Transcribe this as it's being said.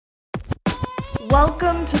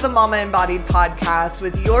Welcome to the Mama Embodied podcast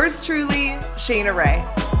with yours truly, Shayna Ray.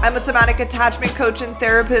 I'm a somatic attachment coach and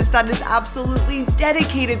therapist that is absolutely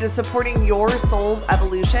dedicated to supporting your soul's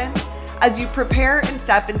evolution as you prepare and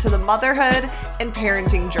step into the motherhood and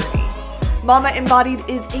parenting journey. Mama Embodied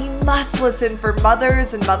is a must listen for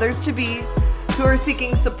mothers and mothers-to-be who are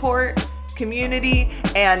seeking support, community,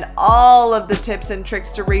 and all of the tips and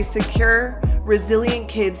tricks to raise secure, resilient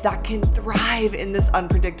kids that can thrive in this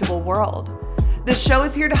unpredictable world. This show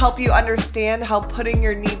is here to help you understand how putting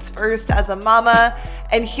your needs first as a mama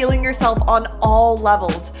and healing yourself on all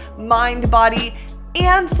levels, mind, body,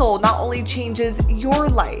 and soul, not only changes your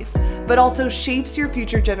life, but also shapes your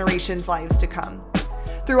future generations' lives to come.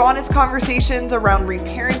 Through honest conversations around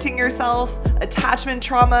reparenting yourself, attachment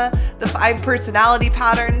trauma, the 5 personality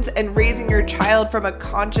patterns, and raising your child from a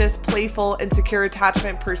conscious, playful, and secure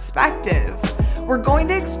attachment perspective, we're going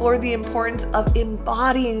to explore the importance of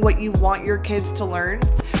embodying what you want your kids to learn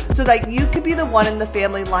so that you could be the one in the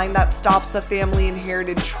family line that stops the family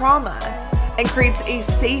inherited trauma and creates a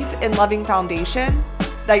safe and loving foundation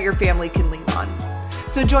that your family can lean on.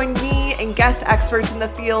 So join me and guest experts in the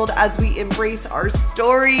field as we embrace our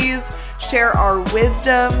stories, share our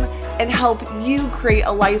wisdom, and help you create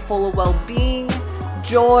a life full of well-being,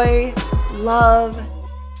 joy, love,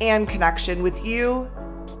 and connection with you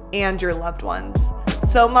and your loved ones.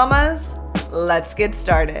 So mamas, let's get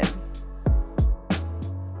started.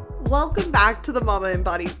 Welcome back to the Mama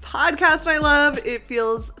Embodied podcast, my love. It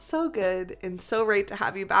feels so good and so right to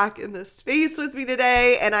have you back in this space with me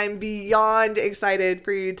today, and I'm beyond excited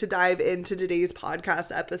for you to dive into today's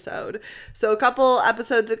podcast episode. So a couple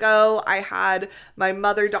episodes ago, I had my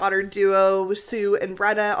mother-daughter duo, Sue and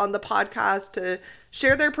Brenna, on the podcast to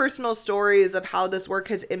share their personal stories of how this work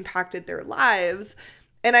has impacted their lives.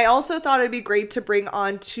 And I also thought it'd be great to bring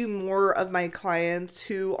on 2 more of my clients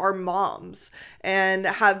who are moms and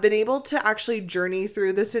have been able to actually journey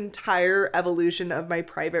through this entire evolution of my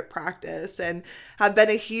private practice and have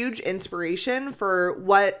been a huge inspiration for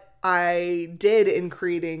what I did in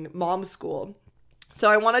creating Mom School. So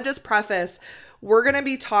I want to just preface, we're going to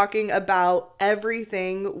be talking about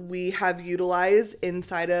everything we have utilized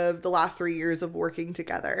inside of the last 3 years of working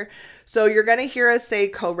together. So you're going to hear us say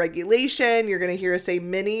co-regulation. You're going to hear us say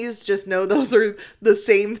minis. Just know those are the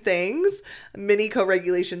same things. Mini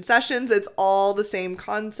co-regulation sessions. It's all the same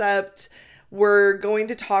concept. We're going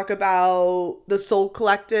to talk about the Soul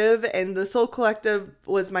Collective, and the Soul Collective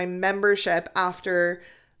was my membership after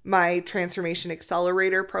my Transformation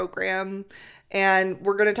Accelerator program. And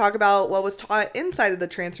we're going to talk about what was taught inside of the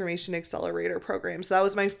Transformation Accelerator program. So that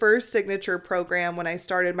was my first signature program when I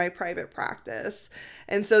started my private practice.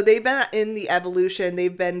 And so they've been in the evolution.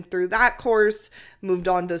 They've been through that course, moved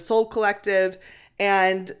on to Soul Collective.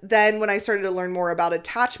 And then when I started to learn more about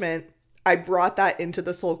attachment, I brought that into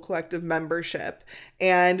the Soul Collective membership,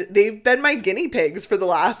 and they've been my guinea pigs for the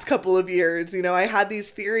last couple of years. You know, I had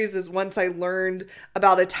these theories as once I learned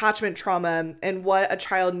about attachment trauma and what a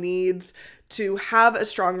child needs to have a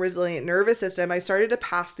strong, resilient nervous system, I started to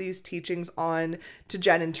pass these teachings on to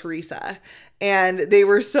Jen and Teresa. And they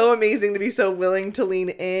were so amazing to be so willing to lean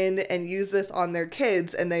in and use this on their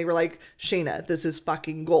kids. And they were like, Shayna, this is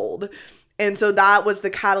fucking gold. And so that was the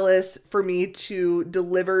catalyst for me to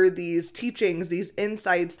deliver these teachings, these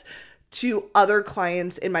insights to other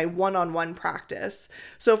clients in my one-on-one practice.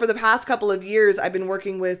 So for the past couple of years, I've been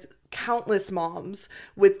working with countless moms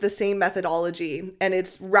with the same methodology, and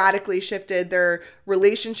it's radically shifted their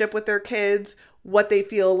relationship with their kids, what they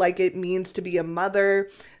feel like it means to be a mother.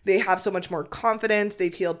 They have so much more confidence.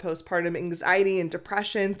 They've healed postpartum anxiety and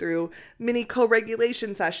depression through mini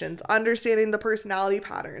co-regulation sessions, understanding the personality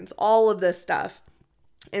patterns, all of this stuff.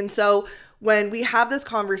 And so when we have this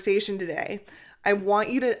conversation today, I want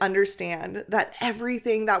you to understand that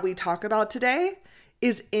everything that we talk about today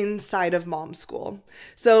is inside of Mom School.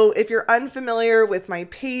 So if you're unfamiliar with my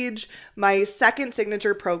page, my second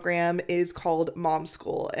signature program is called Mom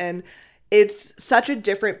School. And it's such a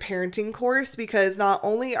different parenting course because not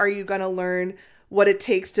only are you going to learn what it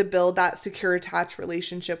takes to build that secure, attached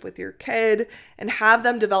relationship with your kid and have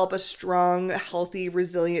them develop a strong, healthy,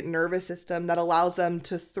 resilient nervous system that allows them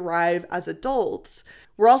to thrive as adults,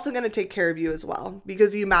 we're also going to take care of you as well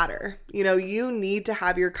because you matter. You know, you need to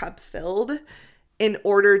have your cup filled in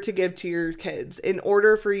order to give to your kids, in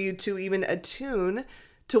order for you to even attune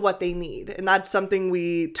to what they need. And that's something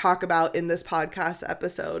we talk about in this podcast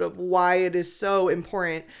episode of why it is so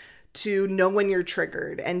important to know when you're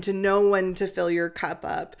triggered and to know when to fill your cup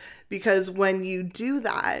up. Because when you do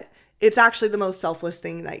that, it's actually the most selfless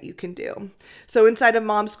thing that you can do. So inside of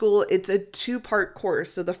Mom School, it's a 2-part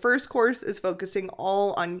course. So the first course is focusing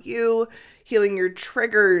all on you, healing your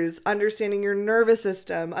triggers, understanding your nervous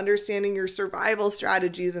system, understanding your survival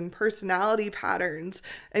strategies and personality patterns,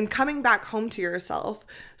 and coming back home to yourself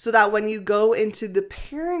so that when you go into the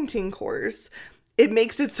parenting course, it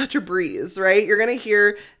makes it such a breeze, right? You're going to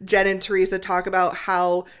hear Jen and Teresa talk about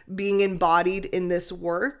how being embodied in this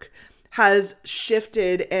work has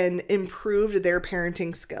shifted and improved their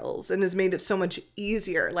parenting skills and has made it so much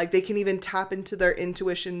easier. Like they can even tap into their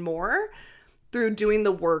intuition more through doing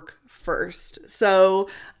the work first. So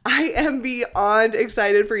I am beyond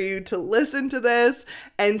excited for you to listen to this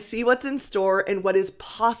and see what's in store and what is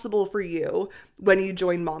possible for you when you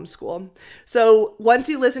join Mom School. So once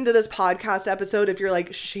you listen to this podcast episode, if you're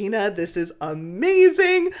like, Shayna, this is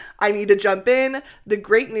amazing, I need to jump in. The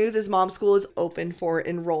great news is Mom School is open for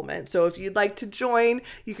enrollment. So if you'd like to join,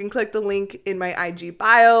 you can click the link in my IG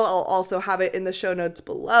bio. I'll also have it in the show notes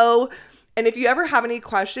below. And if you ever have any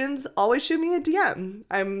questions, always shoot me a DM.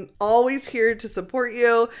 I'm always here to support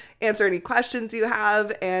you, answer any questions you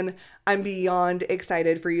have, and I'm beyond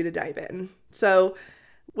excited for you to dive in. So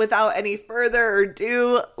without any further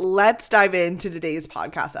ado, let's dive into today's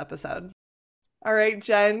podcast episode. All right,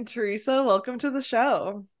 Jen, Teresa, welcome to the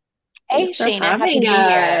show. Hey, Shayna, happy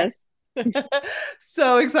to be here.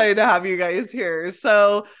 So excited to have you guys here.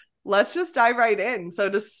 So let's just dive right in. So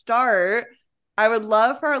to start, I would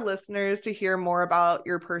love for our listeners to hear more about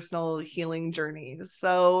your personal healing journeys.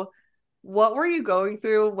 So what were you going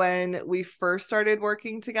through when we first started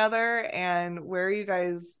working together, and where are you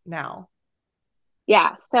guys now?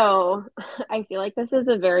 Yeah, so I feel like this is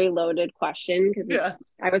a very loaded question because Yes.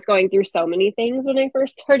 I was going through so many things when I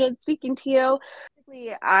first started speaking to you.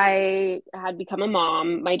 Basically, I had become a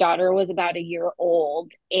mom. My daughter was about a year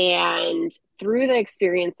old, and through the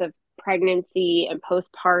experience of pregnancy and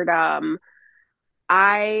postpartum,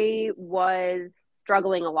 I was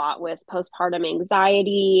struggling a lot with postpartum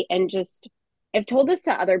anxiety and just I've told this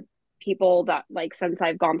to other people that like since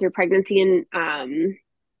I've gone through pregnancy and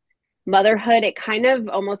motherhood, it kind of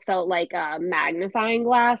almost felt like a magnifying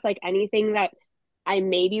glass, like anything that I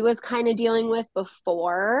maybe was kind of dealing with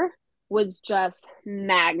before was just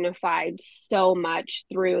magnified so much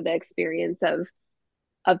through the experience of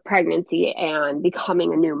pregnancy and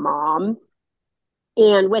becoming a new mom.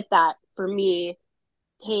 And with that, for me,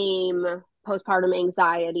 came postpartum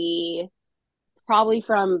anxiety, probably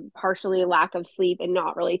from partially lack of sleep and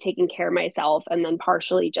not really taking care of myself, and then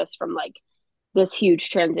partially just from like this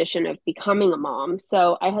huge transition of becoming a mom.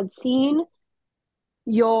 So I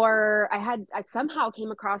somehow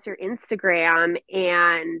came across your Instagram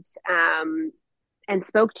and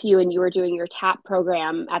spoke to you, and you were doing your TAP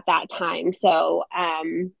program at that time. So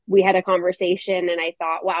we had a conversation and I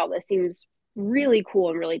thought, wow, this seems really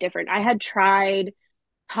cool and really different. I had tried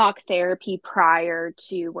talk therapy prior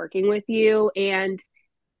to working with you, and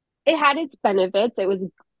it had its benefits. It was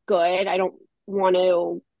good. I don't want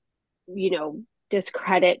to,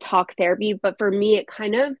 discredit talk therapy, but for me, it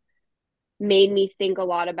kind of made me think a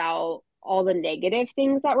lot about all the negative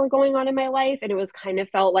things that were going on in my life. And it was kind of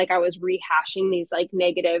felt like I was rehashing these like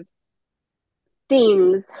negative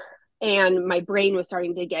things, and my brain was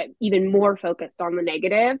starting to get even more focused on the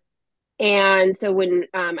negative. And so when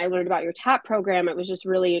I learned about your TAP program, it was just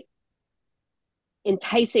really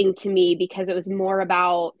enticing to me because it was more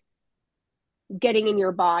about getting in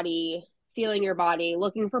your body, feeling your body,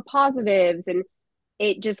 looking for positives. And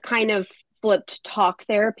it just kind of flipped talk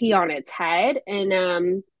therapy on its head.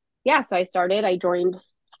 And yeah, so I joined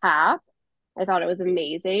TAP. I thought it was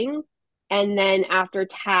amazing. And then after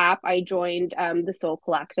TAP, I joined the Soul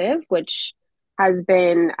Collective, which has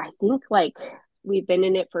been, I think, like we've been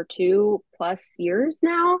in it for 2+ years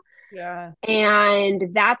now. Yeah. And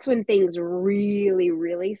that's when things really,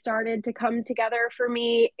 really started to come together for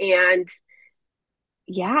me. And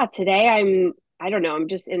yeah, today I don't know, I'm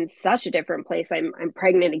just in such a different place. I'm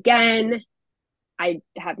pregnant again. I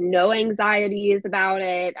have no anxieties about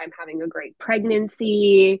it. I'm having a great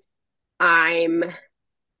pregnancy. I'm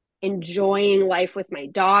enjoying life with my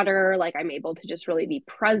daughter. Like I'm able to just really be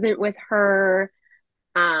present with her.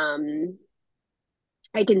 Um,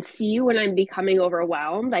 I can see when I'm becoming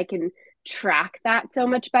overwhelmed. I can track that so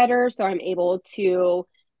much better. So I'm able to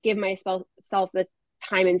give myself the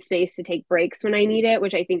time and space to take breaks when I need it,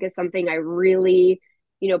 which I think is something I really,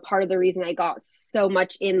 part of the reason I got so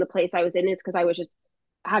much in the place I was in is because I was just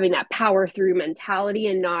having that power through mentality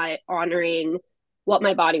and not honoring what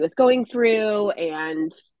my body was going through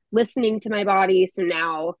and listening to my body. So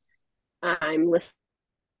now I'm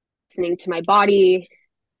listening to my body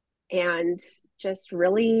and just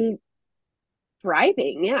really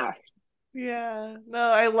thriving. Yeah. Yeah. No,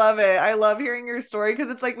 I love it. I love hearing your story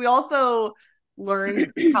because it's like we also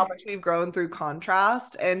learn how much we've grown through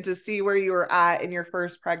contrast, and to see where you were at in your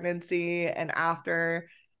first pregnancy and after,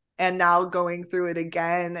 and now going through it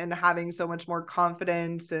again and having so much more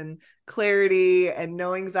confidence and clarity and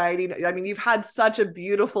no anxiety. I mean, you've had such a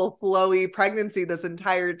beautiful, flowy pregnancy this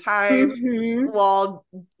entire time, Hmm. while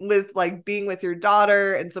with like being with your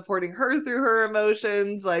daughter and supporting her through her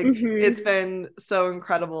emotions. Like, Hmm. it's been so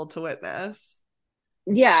incredible to witness.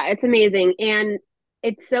 Yeah, it's amazing. And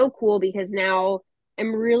it's so cool because now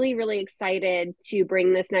I'm really, really excited to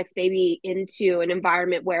bring this next baby into an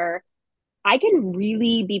environment where I can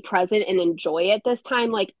really be present and enjoy it this time.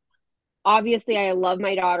 Like, obviously, I love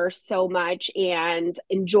my daughter so much and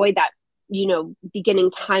enjoyed that, beginning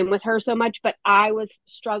time with her so much, but I was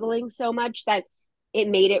struggling so much that it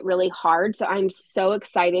made it really hard. So I'm so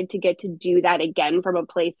excited to get to do that again from a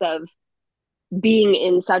place of being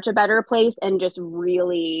in such a better place and just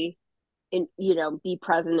really, be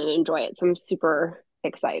present and enjoy it. So I'm super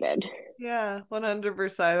excited. Yeah,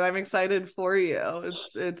 100%. I'm excited for you.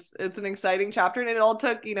 It's an exciting chapter, and it all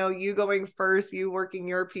took, you going first, you working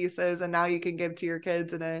your pieces, and now you can give to your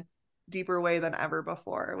kids in a deeper way than ever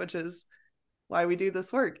before, which is why we do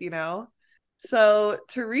this work. So,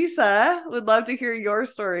 Teresa, would love to hear your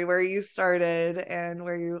story, where you started and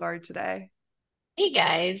where you are today. Hey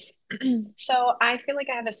guys. So I feel like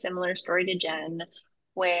I have a similar story to Jen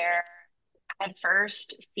where I had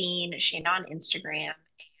first seen Shayna on Instagram.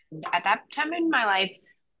 And at that time in my life,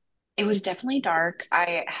 it was definitely dark.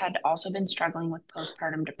 I had also been struggling with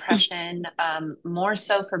postpartum depression. More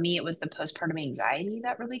so for me, it was the postpartum anxiety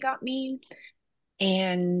that really got me.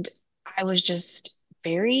 And I was just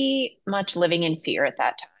very much living in fear at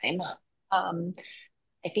that time. Um,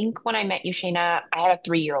 I think when I met you, Shayna, I had a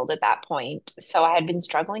 3-year-old at that point. So I had been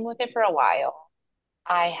struggling with it for a while.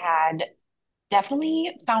 I had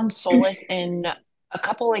definitely found solace in a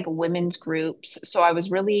couple like women's groups. So I was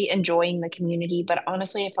really enjoying the community, but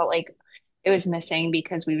honestly, I felt like it was missing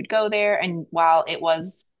because we would go there, and while it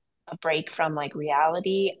was a break from like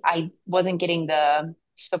reality, I wasn't getting the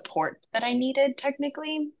support that I needed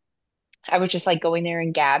technically. I was just like going there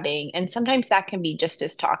and gabbing, and sometimes that can be just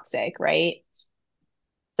as toxic, right?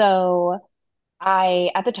 So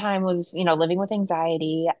I, at the time, was, living with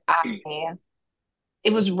anxiety.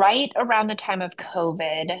 It was right around the time of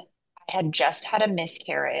COVID. I had just had a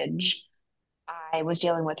miscarriage. I was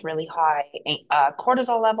dealing with really high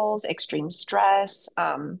cortisol levels, extreme stress.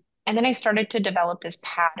 And then I started to develop this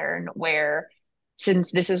pattern where,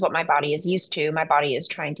 since this is what my body is used to, my body is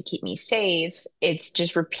trying to keep me safe. It's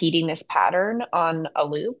just repeating this pattern on a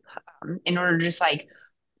loop, in order to just like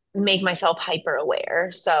make myself hyper aware.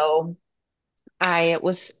 So I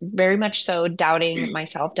was very much so doubting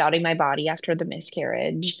myself, doubting my body after the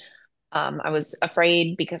miscarriage. I was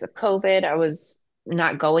afraid because of COVID. I was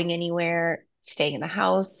not going anywhere, staying in the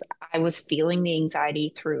house. I was feeling the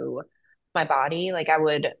anxiety through my body. Like I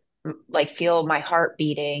would like feel my heart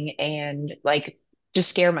beating and like just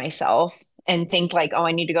scare myself and think like, oh,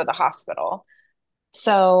 I need to go to the hospital.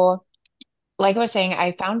 So like I was saying,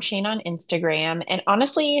 I found Shane on Instagram, and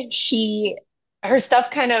honestly, her stuff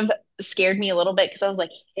kind of scared me a little bit because I was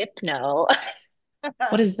like, hypno,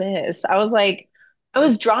 what is this? I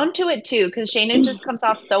was drawn to it too because Shayna just comes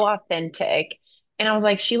off so authentic. And I was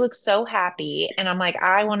like, she looks so happy. And I'm like,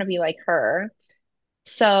 I want to be like her.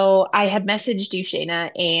 So I had messaged you, Shayna,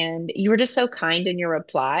 and you were just so kind in your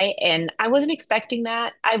reply. And I wasn't expecting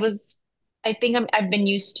that. I think I've been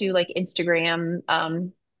used to like Instagram,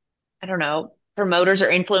 I don't know, promoters or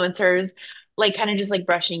influencers, like kind of just like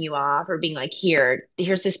brushing you off or being like,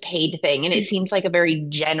 here's this paid thing. And it seems like a very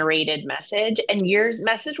generated message. And your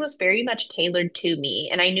message was very much tailored to me.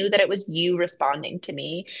 And I knew that it was you responding to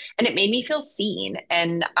me. And it made me feel seen.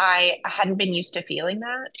 And I hadn't been used to feeling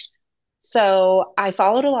that. So I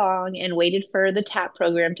followed along and waited for the TAP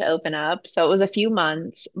program to open up. So it was a few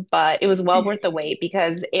months, but it was well worth the wait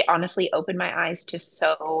because it honestly opened my eyes to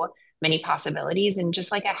so many possibilities and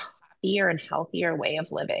just like a happier and healthier way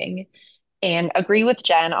of living. And agree with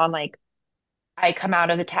Jen on like, I come out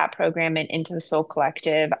of the TAP program and into the Soul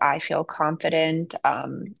Collective. I feel confident.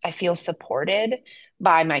 I feel supported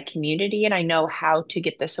by my community, and I know how to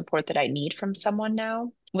get the support that I need from someone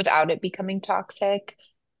now without it becoming toxic.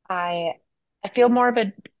 I I feel more of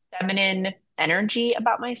a feminine energy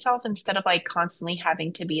about myself instead of like constantly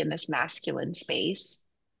having to be in this masculine space.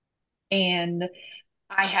 And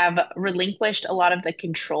I have relinquished a lot of the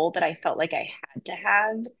control that I felt like I had to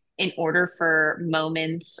have in order for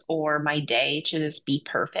moments or my day to just be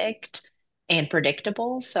perfect and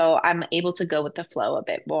predictable. So I'm able to go with the flow a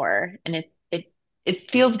bit more. And it it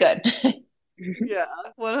feels good. Yeah,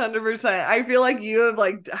 100%. I feel like you have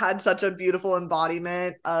like had such a beautiful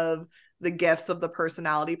embodiment of the gifts of the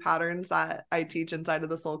personality patterns that I teach inside of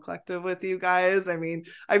the Soul Collective with you guys. I mean,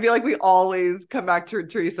 I feel like we always come back to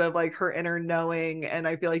Teresa of like her inner knowing, and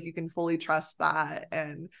I feel like you can fully trust that.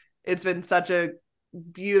 And it's been such a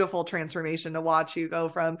beautiful transformation to watch you go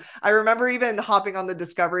from. I remember even hopping on the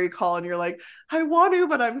discovery call and you're like, I want to,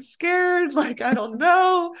 but I'm scared, like I don't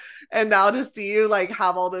know. And now to see you like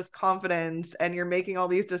have all this confidence and you're making all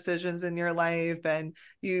these decisions in your life and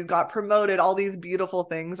you got promoted, all these beautiful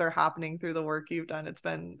things are happening through the work you've done. It's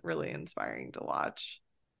been really inspiring to watch.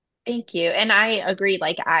 Thank you. And I agree.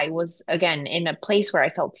 Like I was again in a place where I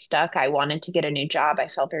felt stuck. I wanted to get a new job. I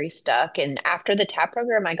felt very stuck. And after the TAP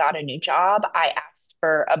program, I got a new job. I asked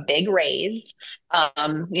for a big raise,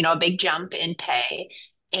 a big jump in pay.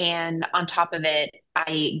 And on top of it,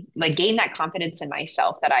 I like gained that confidence in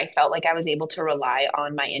myself that I felt like I was able to rely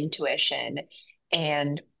on my intuition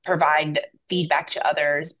and provide feedback to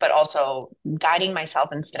others, but also guiding myself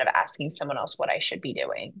instead of asking someone else what I should be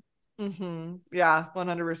doing. Yeah,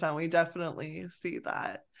 100%. We definitely see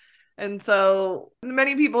that. And so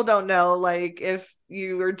many people don't know, like, if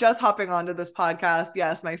you are just hopping onto this podcast,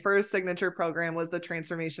 yes, my first signature program was the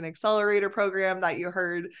Transformation Accelerator program that you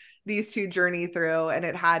heard these two journey through. And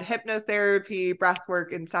it had hypnotherapy, breath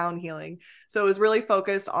work, and sound healing. So it was really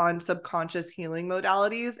focused on subconscious healing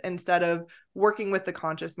modalities instead of working with the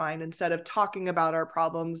conscious mind. Instead of talking about our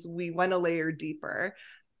problems, we went a layer deeper.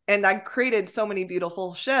 And that created so many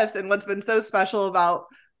beautiful shifts. And what's been so special about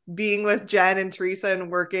being with Jen and Teresa and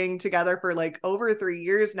working together for like over 3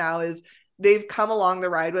 years now is they've come along the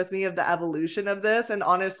ride with me of the evolution of this. And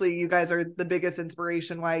honestly, you guys are the biggest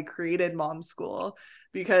inspiration why I created Mom School,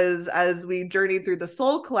 because as we journeyed through the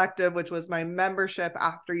Soul Collective, which was my membership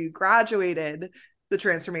after you graduated the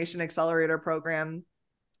Transformation Accelerator program,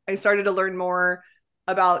 I started to learn more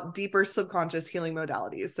about deeper subconscious healing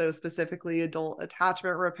modalities. So specifically adult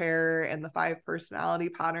attachment repair and the 5 personality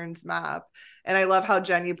patterns map. And I love how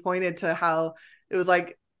Jen, you pointed to how it was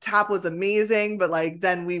like TAP was amazing, but like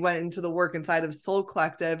then we went into the work inside of Soul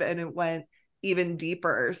Collective and it went even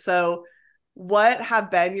deeper. So what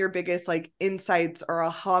have been your biggest like insights or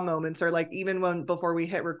aha moments, or like even when before we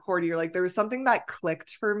hit record, you're like, there was something that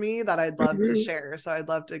clicked for me that I'd love to share. So I'd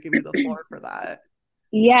love to give you the floor for that.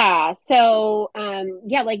 Yeah. So,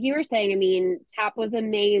 yeah, like you were saying, I mean, tap was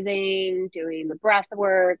amazing, doing the breath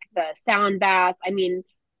work, the sound baths. I mean,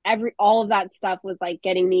 all of that stuff was like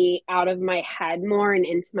getting me out of my head more and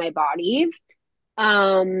into my body.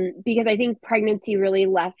 Because I think pregnancy really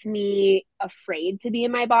left me afraid to be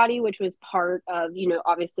in my body, which was part of,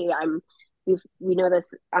 obviously we know this,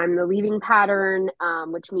 I'm the leaving pattern,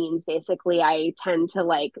 which means basically I tend to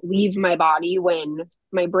like leave my body when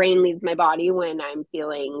my brain leaves my body when I'm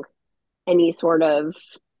feeling any sort of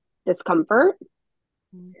discomfort.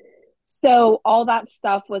 So all that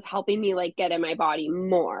stuff was helping me like get in my body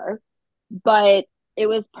more. But it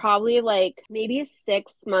was probably like maybe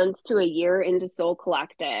 6 months to a year into Soul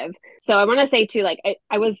Collective. So I want to say too, like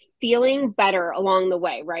I was feeling better along the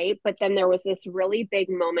way, right? But then there was this really big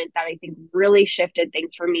moment that I think really shifted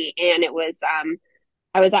things for me. And it was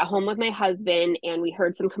I was at home with my husband and we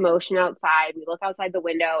heard some commotion outside. We look outside the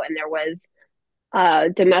window and there was a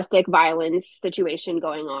domestic violence situation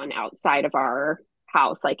going on outside of our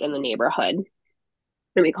house, like in the neighborhood.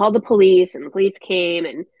 And we called the police and the police came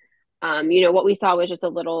and what we thought was just a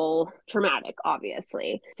little traumatic,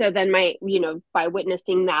 obviously. So then by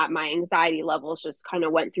witnessing that, my anxiety levels just kind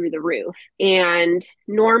of went through the roof. And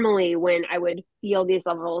normally when I would feel these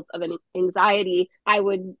levels of anxiety, I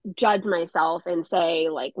would judge myself and say,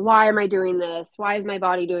 like, why am I doing this? Why is my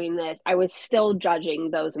body doing this? I was still judging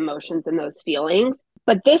those emotions and those feelings.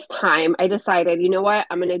 But this time I decided, you know what?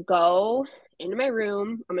 I'm going to go into my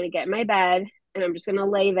room. I'm going to get in my bed and I'm just going to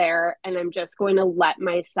lay there and I'm just going to let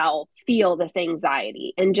myself feel this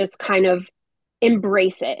anxiety and just kind of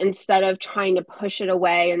embrace it instead of trying to push it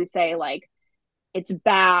away and say like it's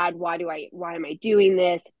bad, why am I doing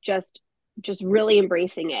this? Just really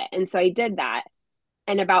embracing it. And so I did that,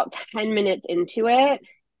 and about 10 minutes into it,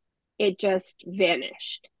 it just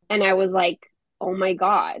vanished. And I was like, "Oh my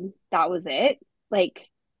god, that was it." Like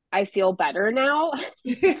I feel better now.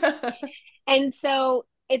 Yeah. And so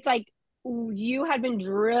it's like you had been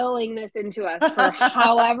drilling this into us for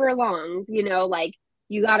however long, like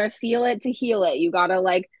you got to feel it to heal it. You got to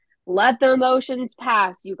like let the emotions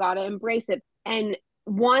pass. You got to embrace it. And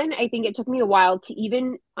one, I think it took me a while to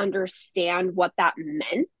even understand what that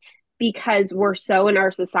meant, because we're so in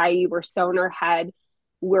our society, we're so in our head.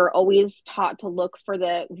 We're always taught to look for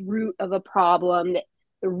the root of a problem,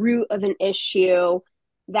 the root of an issue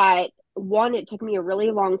that one, it took me a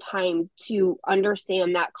really long time to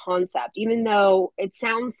understand that concept, even though it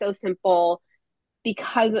sounds so simple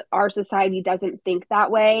because our society doesn't think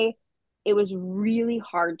that way. It was really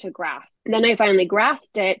hard to grasp. And then I finally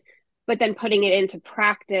grasped it, but then putting it into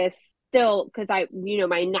practice still, because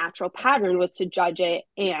my natural pattern was to judge it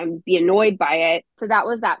and be annoyed by it. So that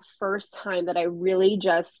was that first time that I really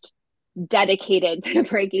just dedicated to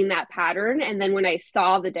breaking that pattern. And then when I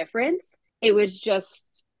saw the difference, it was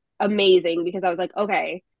just amazing because I was like,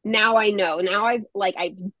 okay, now I know. Now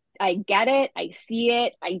I get it. I see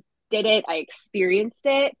it. I did it. I experienced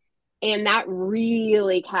it. And that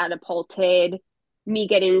really catapulted me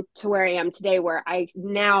getting to where I am today, where I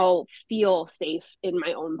now feel safe in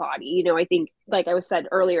my own body. I think, like I was said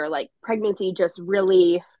earlier, like pregnancy just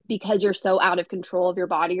really, because you're so out of control of your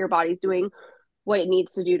body's doing what it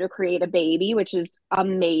needs to do to create a baby, which is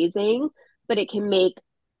amazing, but it can make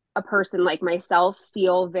a person like myself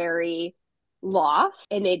feel very lost.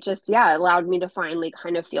 And it just, allowed me to finally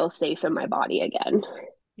kind of feel safe in my body again.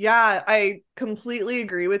 Yeah, I completely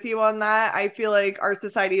agree with you on that. I feel like our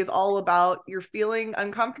society is all about you're feeling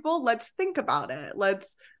uncomfortable. Let's think about it.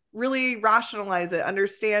 Let's really rationalize it,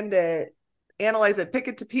 understand it, analyze it, pick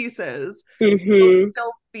it to pieces. Mm-hmm. But we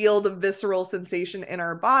still feel the visceral sensation in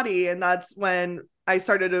our body. And that's when I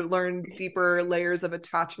started to learn deeper layers of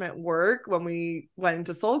attachment work when we went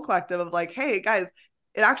into Soul Collective of like, hey, guys,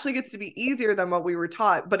 it actually gets to be easier than what we were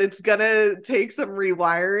taught, but it's going to take some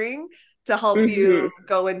rewiring to help you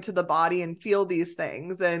go into the body and feel these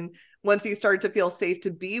things. And once you start to feel safe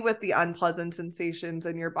to be with the unpleasant sensations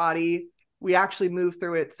in your body, we actually move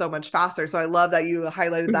through it so much faster. So I love that you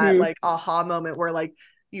highlighted that like aha moment where like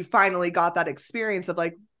you finally got that experience of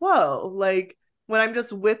like, whoa, like when I'm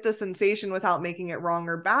just with the sensation without making it wrong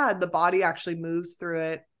or bad, the body actually moves through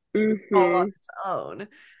it all on its own.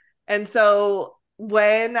 And so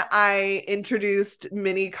when I introduced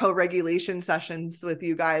mini co-regulation sessions with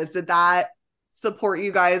you guys, did that support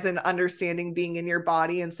you guys in understanding being in your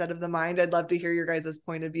body instead of the mind? I'd love to hear your guys'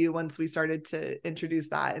 point of view once we started to introduce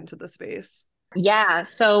that into the space. Yeah.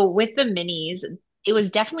 So with the minis, it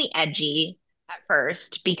was definitely edgy at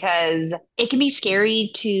first because it can be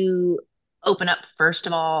scary to open up, first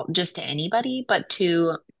of all, just to anybody, but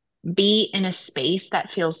to be in a space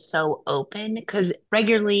that feels so open because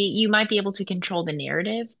regularly you might be able to control the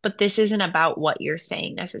narrative, but this isn't about what you're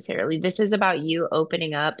saying necessarily. This is about you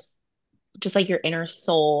opening up just like your inner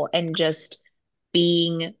soul and just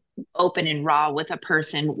being open and raw with a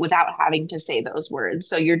person without having to say those words.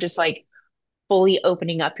 So you're just like fully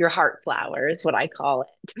opening up your heart flower is what I call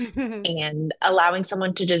it, and allowing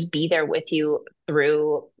someone to just be there with you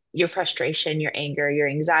through your frustration, your anger, your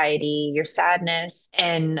anxiety, your sadness,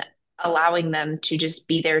 and allowing them to just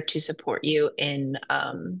be there to support you in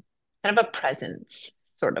kind of a presence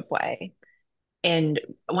sort of way. And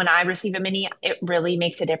when I receive a mini, it really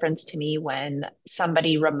makes a difference to me when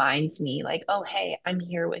somebody reminds me, like, oh, hey, I'm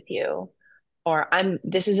here with you. Or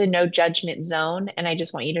this is a no judgment zone. And I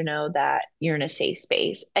just want you to know that you're in a safe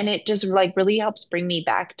space. And it just like really helps bring me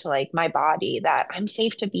back to like my body that I'm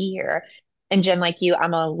safe to be here. And Jen, like you,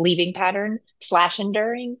 I'm a leaving pattern /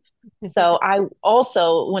 enduring. So I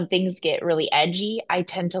also, when things get really edgy, I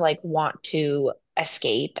tend to like want to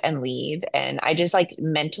escape and leave. And I just like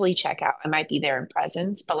mentally check out. I might be there in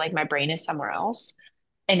presence, but like my brain is somewhere else.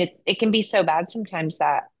 And it can be so bad sometimes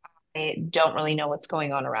that I don't really know what's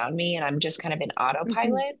going on around me and I'm just kind of in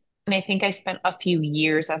autopilot. And I think I spent a few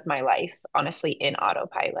years of my life, honestly, in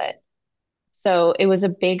autopilot. So it was a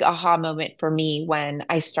big aha moment for me when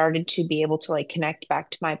I started to be able to like connect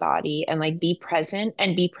back to my body and like be present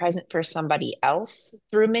and be present for somebody else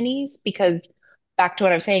through minis. Because back to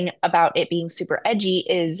what I was saying about it being super edgy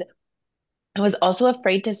is I was also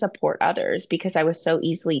afraid to support others because I was so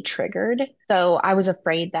easily triggered. So I was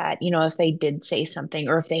afraid that, if they did say something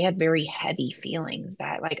or if they had very heavy feelings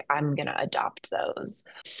that like I'm gonna adopt those.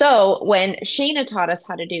 So when Shayna taught us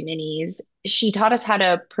how to do minis, she taught us how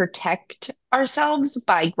to protect ourselves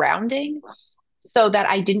by grounding so that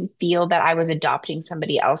I didn't feel that I was adopting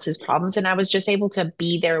somebody else's problems and I was just able to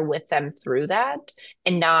be there with them through that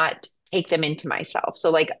and not take them into myself. So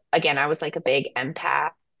like again, I was like a big empath.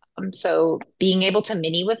 So being able to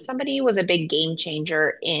mini with somebody was a big game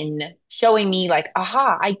changer in showing me like,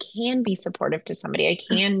 aha, I can be supportive to somebody. I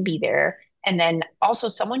can be there. And then also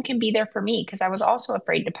someone can be there for me because I was also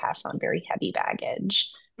afraid to pass on very heavy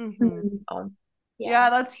baggage. So, Yeah,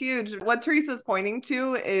 that's huge. What Teresa's pointing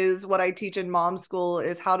to is what I teach in mom school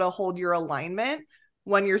is how to hold your alignment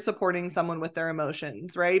when you're supporting someone with their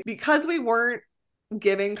emotions, right? Because we weren't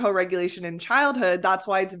given co-regulation in childhood, that's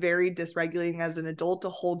why it's very dysregulating as an adult to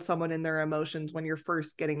hold someone in their emotions when you're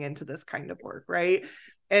first getting into this kind of work, right?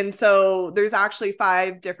 And so there's actually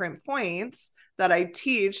 5 different points that I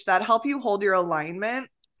teach that help you hold your alignment.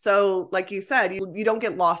 So like you said, you don't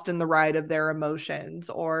get lost in the ride of their emotions,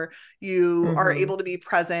 or you are able to be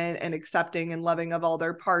present and accepting and loving of all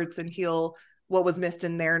their parts and heal what was missed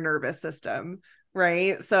in their nervous system.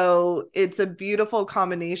 Right. So it's a beautiful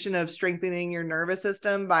combination of strengthening your nervous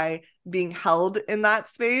system by being held in that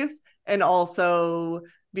space, and also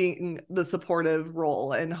being the supportive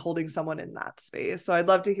role and holding someone in that space. So I'd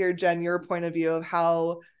love to hear, Jen, your point of view of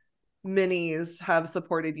how minis have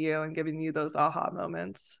supported you and given you those aha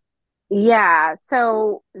moments. Yeah.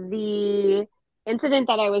 So the incident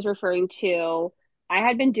that I was referring to, I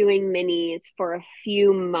had been doing minis for a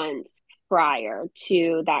few months prior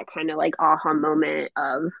to that kind of like aha moment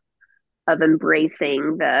of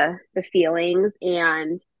embracing the feelings.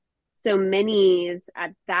 And so minis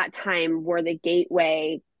at that time were the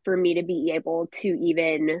gateway for me to be able to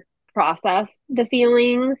even process the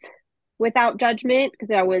feelings without judgment.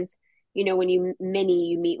 Because I was, when you mini,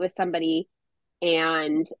 you meet with somebody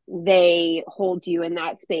and they hold you in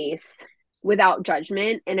that space without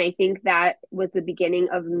judgment. And I think that was the beginning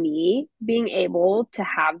of me being able to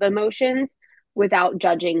have the emotions without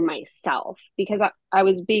judging myself, because I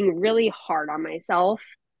was being really hard on myself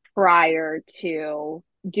prior to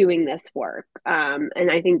doing this work. And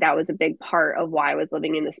I think that was a big part of why I was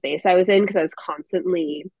living in the space I was in, because I was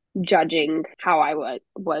constantly judging how I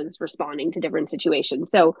was responding to different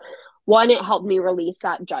situations. So one, it helped me release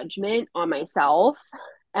that judgment on myself.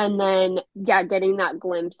 And then, yeah, getting that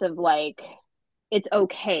glimpse of like, it's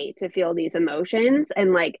okay to feel these emotions,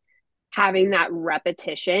 and like having that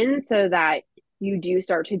repetition so that you do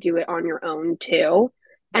start to do it on your own too.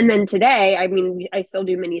 And then today, I mean, I still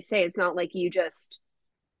do mini stay. It's not like you just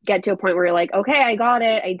get to a point where you're like, okay, I got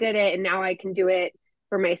it, I did it, and now I can do it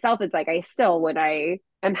for myself. It's like I still, when I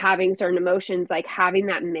am having certain emotions, like having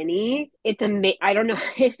that mini, I don't know,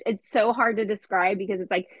 it's so hard to describe, because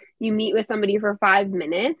it's like you meet with somebody for 5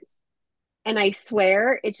 minutes, and I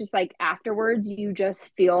swear it's just like afterwards you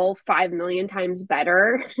just feel 5 million times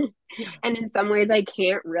better. Yeah. And in some ways I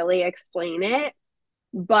can't really explain it,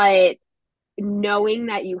 but knowing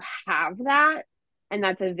that you have that and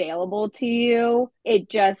that's available to you, it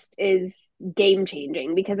just is game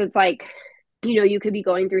changing, because it's like, you could be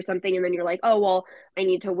going through something and then you're like, oh, well, I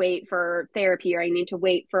need to wait for therapy, or I need to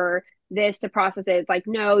wait for this to process it. It's like,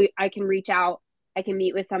 no, I can reach out, I can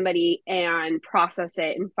meet with somebody and process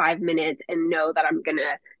it in 5 minutes and know that I'm going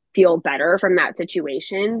to feel better from that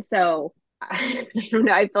situation. So I don't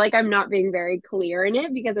know. I feel like I'm not being very clear in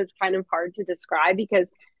it, because it's kind of hard to describe, because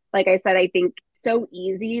like I said, I think so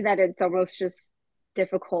easy that it's almost just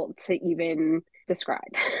difficult to even describe.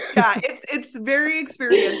 Yeah, it's very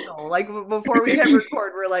experiential. Like before we hit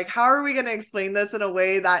record, we're like, how are we going to explain this in a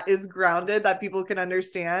way that is grounded, that people can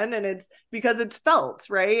understand? And it's because it's felt,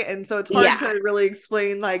 right? And so it's hard Yeah. to really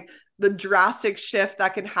explain like the drastic shift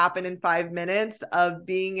that can happen in 5 minutes of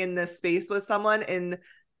being in this space with someone in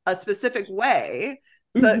a specific way.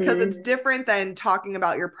 So because it's different than talking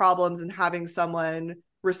about your problems and having someone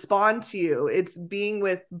respond to you. It's being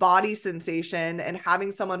with body sensation and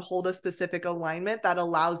having someone hold a specific alignment that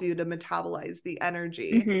allows you to metabolize the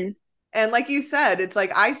energy. And like you said, it's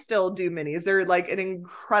like I still do minis. They're like an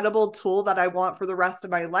incredible tool that I want for the rest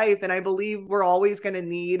of my life. And I believe we're always going to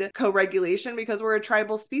need co-regulation, because we're a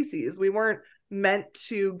tribal species. We weren't meant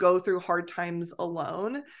to go through hard times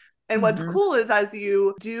alone. And what's cool is as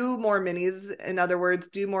you do more minis, in other words,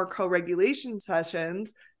 do more co-regulation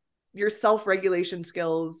sessions, your self-regulation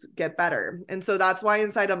skills get better. And so that's why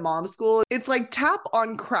inside of mom school, it's like tap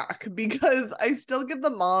on crack, because I still give the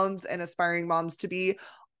moms and aspiring moms to be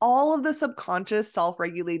all of the subconscious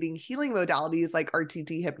self-regulating healing modalities like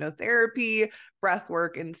RTT hypnotherapy, breath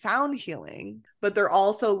work, and sound healing. But they're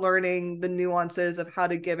also learning the nuances of how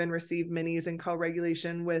to give and receive minis and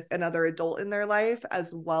co-regulation with another adult in their life,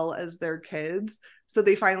 as well as their kids. So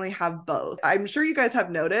they finally have both. I'm sure you guys have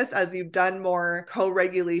noticed as you've done more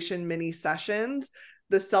co-regulation mini sessions,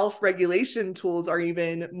 the self-regulation tools are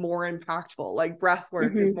even more impactful. Like breath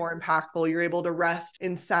work is more impactful. You're able to rest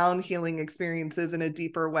in sound healing experiences in a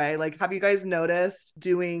deeper way. Like, have you guys noticed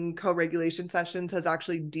doing co-regulation sessions has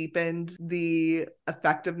actually deepened the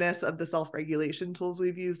effectiveness of the self-regulation tools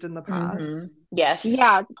we've used in the past? Yes.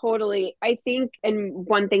 Yeah, totally. I think, and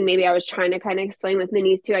one thing maybe I was trying to kind of explain with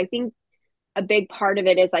minis too, I think a big part of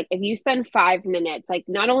it is like, if you spend 5 minutes, like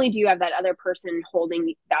not only do you have that other person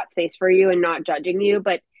holding that space for you and not judging you,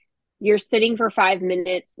 but you're sitting for 5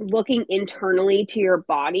 minutes looking internally to your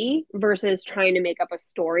body versus trying to make up a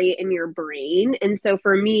story in your brain. And so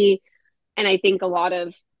for me, and I think a lot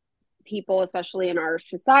of people, especially in our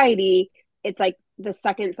society, it's like the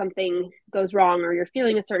second something goes wrong or you're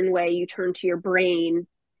feeling a certain way, you turn to your brain.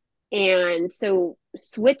 And so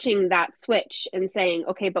switching that switch and saying,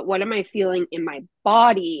 okay, but what am I feeling in my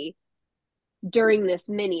body during this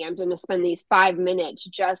mini? I'm going to spend these 5 minutes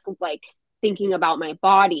just like thinking about my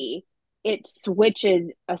body. It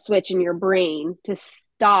switches a switch in your brain to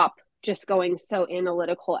stop just going so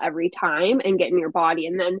analytical every time and get in your body.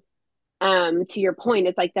 And then to your point,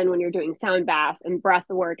 it's like then when you're doing sound baths and breath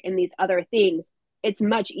work and these other things, it's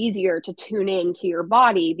much easier to tune in to your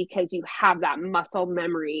body because you have that muscle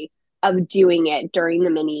memory of doing it during the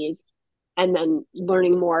minis and then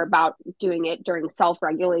learning more about doing it during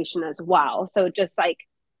self-regulation as well. So just like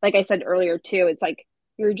I said earlier too, it's like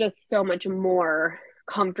you're just so much more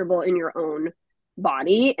comfortable in your own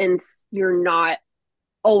body and you're not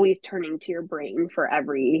always turning to your brain for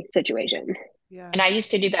every situation. Yeah. And I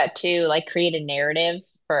used to do that too, like create a narrative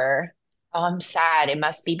for, oh, I'm sad. It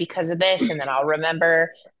must be because of this. And then I'll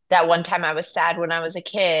remember that one time I was sad when I was a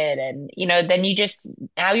kid. And, then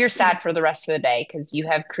now you're sad for the rest of the day because you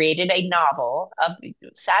have created a novel of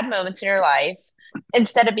sad moments in your life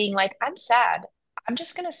instead of being like, I'm sad. I'm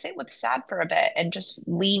just going to sit with sad for a bit and just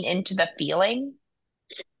lean into the feeling.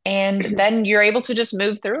 And then you're able to just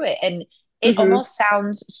move through it. And it Mm-hmm. almost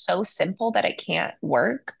sounds so simple that it can't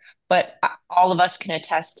work, but all of us can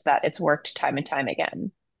attest that it's worked time and time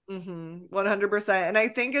again. 100%. And I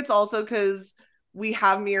think it's also because we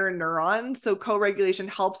have mirror neurons. So co-regulation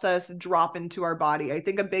helps us drop into our body. I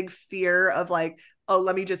think a big fear of like, oh,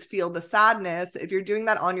 let me just feel the sadness. If you're doing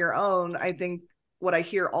that on your own, I think what I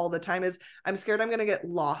hear all the time is I'm scared I'm going to get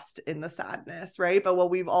lost in the sadness, right? But what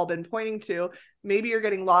we've all been pointing to, maybe you're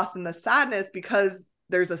getting lost in the sadness because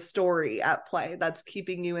there's a story at play that's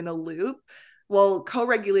keeping you in a loop. Well,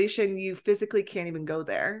 co-regulation, you physically can't even go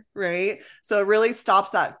there, right? So it really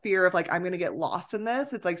stops that fear of like, I'm going to get lost in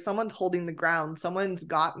this. It's like someone's holding the ground, someone's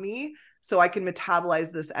got me, so I can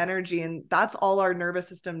metabolize this energy. And that's all our nervous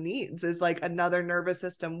system needs is like another nervous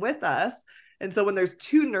system with us. And so when there's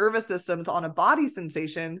two nervous systems on a body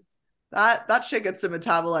sensation, that shit gets to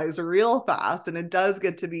metabolize real fast. And it does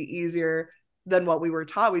get to be easier than what we were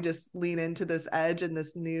taught. We just lean into this edge and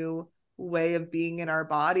this new way of being in our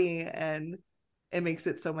body, and it makes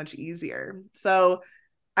it so much easier. So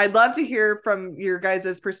I'd love to hear from your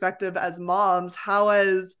guys' perspective as moms. How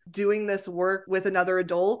has doing this work with another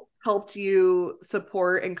adult helped you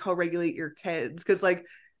support and co-regulate your kids? Because like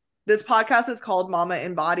this podcast is called Mama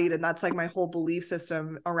Embodied, and that's like my whole belief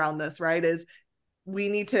system around this, right? Is we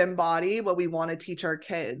need to embody what we want to teach our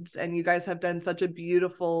kids. And you guys have done such a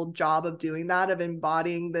beautiful job of doing that, of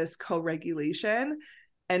embodying this co-regulation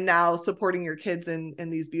and now supporting your kids in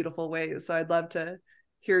these beautiful ways. So I'd love to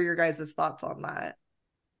hear your guys' thoughts on that.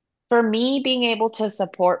 For me, being able to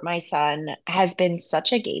support my son has been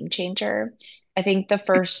such a game changer. I think the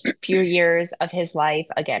first few years of his life,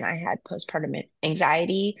 again, I had postpartum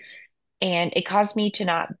anxiety, and it caused me to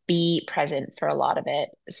not be present for a lot of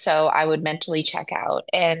it. So I would mentally check out,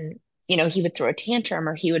 and, he would throw a tantrum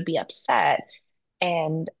or he would be upset.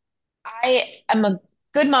 And I am a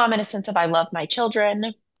good mom in a sense of I love my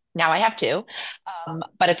children. Now I have two,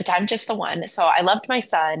 but at the time, just the one. So I loved my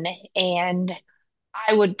son, and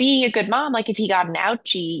I would be a good mom. Like if he got an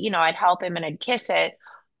ouchie, I'd help him and I'd kiss it.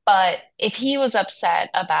 But if he was upset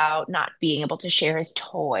about not being able to share his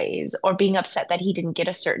toys or being upset that he didn't get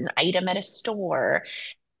a certain item at a store,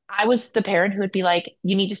 I was the parent who would be like,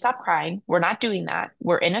 you need to stop crying. We're not doing that.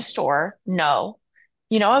 We're in a store. No.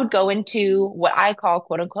 I would go into what I call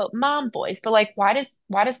quote unquote mom voice, but like why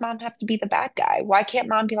does mom have to be the bad guy? Why can't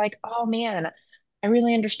mom be like, oh man, I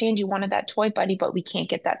really understand you wanted that toy, buddy, but we can't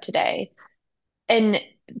get that today. And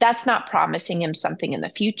that's not promising him something in the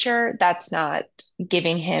future. That's not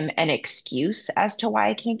giving him an excuse as to why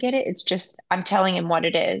I can't get it. It's just I'm telling him what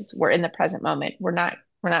it is. We're in the present moment. We're not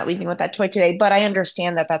leaving with that toy today, but I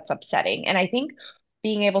understand that that's upsetting. And I think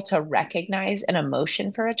being able to recognize an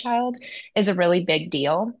emotion for a child is a really big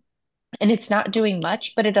deal. And it's not doing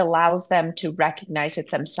much, but it allows them to recognize it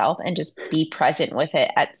themselves and just be present with it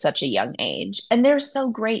at such a young age. And they're so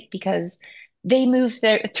great because they move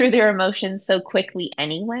through their emotions so quickly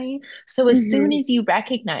anyway. So as soon Mm-hmm. as you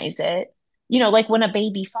recognize it, like when a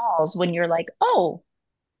baby falls, when you're like, oh,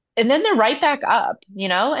 and then they're right back up,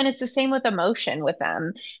 and it's the same with emotion with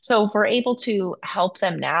them. So if we're able to help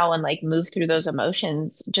them now and like move through those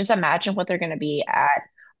emotions, just imagine what they're going to be at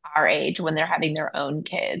our age when they're having their own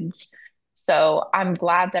kids. So I'm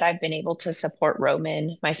glad that I've been able to support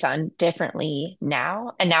Roman, my son, differently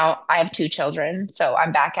now. And now I have two children, so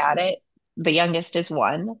I'm back at it. The youngest is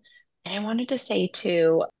one. And I wanted to say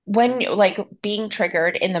too, when like being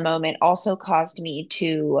triggered in the moment also caused me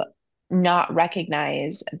to not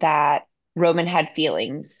recognize that Roman had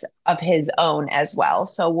feelings of his own as well.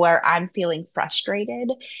 So where I'm feeling frustrated,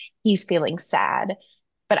 he's feeling sad,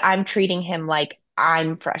 but I'm treating him like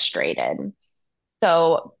I'm frustrated.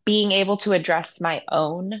 So being able to address my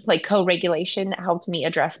own, like co-regulation helped me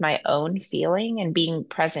address my own feeling and being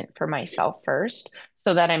present for myself first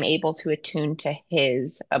so that I'm able to attune to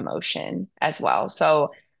his emotion as well.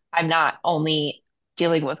 So I'm not only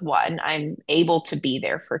dealing with one, I'm able to be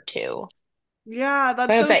there for two. Yeah, I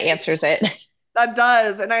that's hope so that answers it. that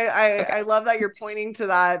does. And I Okay. love that you're pointing to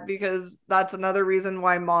that, because that's another reason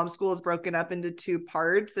why mom school is broken up into two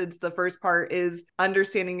parts. It's the first part is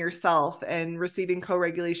understanding yourself and receiving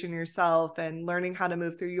co-regulation yourself and learning how to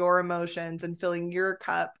move through your emotions and filling your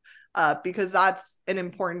cup up, because that's an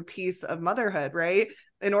important piece of motherhood, right?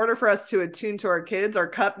 In order for us to attune to our kids, our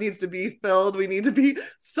cup needs to be filled. We need to be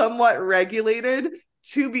somewhat regulated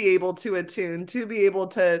to be able to attune, to be able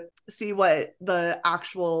to see what the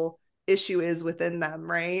actual issue is within them,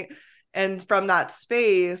 right? And from that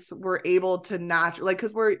space, we're able to naturally, like,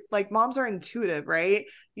 because we're like, moms are intuitive, right?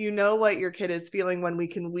 You know what your kid is feeling when we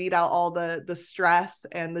can weed out all the stress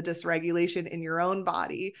and the dysregulation in your own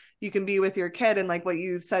body. You can be with your kid, and like what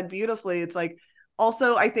you said beautifully, it's like,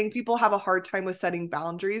 also, I think people have a hard time with setting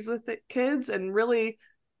boundaries with the kids, and really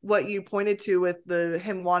what you pointed to with the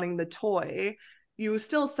him wanting the toy, you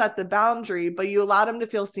still set the boundary, but you allowed him to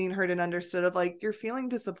feel seen, heard, and understood of like, you're feeling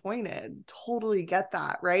disappointed. Totally get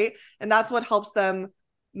that, right? And that's what helps them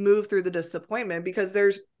move through the disappointment, because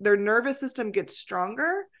their nervous system gets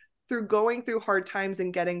stronger through going through hard times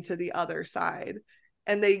and getting to the other side.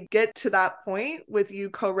 And they get to that point with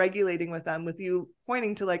you co-regulating with them, with you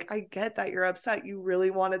pointing to like, I get that you're upset. You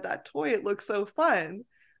really wanted that toy. It looks so fun,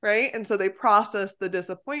 right? And so they process the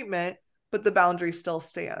disappointment, but the boundary still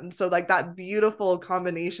stands. So like that beautiful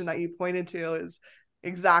combination that you pointed to is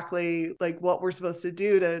exactly like what we're supposed to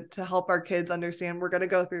do to help our kids understand we're going to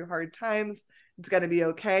go through hard times. It's going to be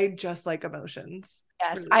okay, just like emotions.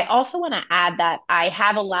 Yes, I Really. also want to add that I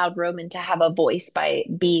have allowed Roman to have a voice by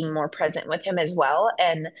being more present with him as well.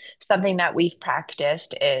 And something that we've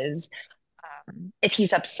practiced is if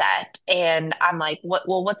he's upset and I'm like,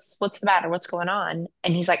 what's the matter? What's going on?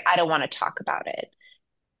 And he's like, I don't want to talk about it.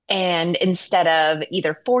 And instead of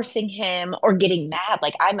either forcing him or getting mad,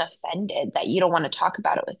 like I'm offended that you don't want to talk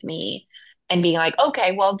about it with me, and being like,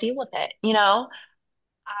 okay, well, deal with it,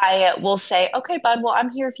 I will say, okay, bud, well,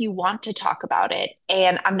 I'm here if you want to talk about it.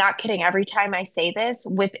 And I'm not kidding. Every time I say this,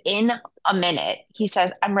 within a minute, he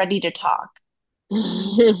says, I'm ready to talk.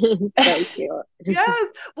 So cute. Yes.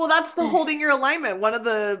 Well, that's the holding your alignment. One of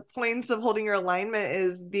the points of holding your alignment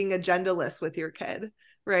is being agendaless with your kid,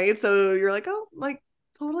 right? So you're like, oh, like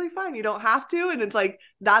totally fine. You don't have to. And it's like,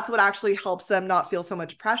 that's what actually helps them not feel so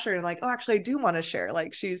much pressure. And like, oh, actually, I do want to share.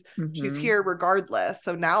 Like she's Hmm. here regardless.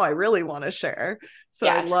 So now I really want to share. So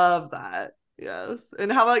I Yes. love that. Yes.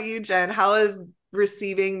 And how about you, Jen? How has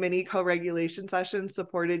receiving mini co-regulation sessions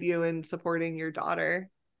supported you in supporting your daughter?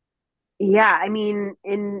 Yeah, I mean,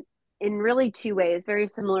 in really two ways, very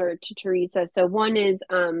similar to Teresa. So one is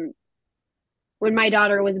when my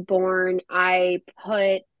daughter was born, I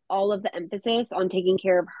put all of the emphasis on taking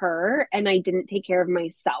care of her and I didn't take care of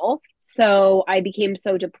myself. So I became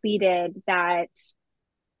so depleted that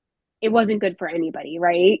it wasn't good for anybody,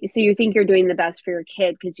 right? So you think you're doing the best for your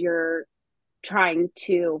kid because you're trying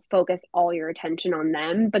to focus all your attention on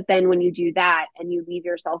them. But then when you do that and you leave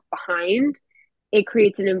yourself behind, it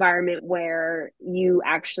creates an environment where you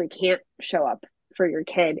actually can't show up for your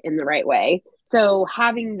kid in the right way. So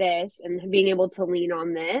having this and being able to lean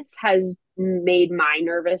on this has made my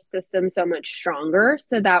nervous system so much stronger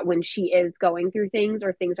so that when she is going through things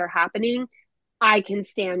or things are happening, I can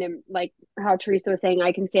stand in, like how Teresa was saying,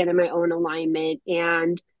 I can stand in my own alignment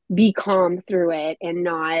and be calm through it and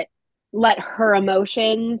not let her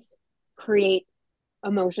emotions create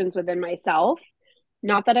emotions within myself.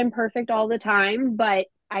 Not that I'm perfect all the time, but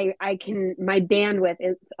I can, my bandwidth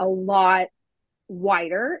is a lot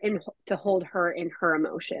wider and to hold her in her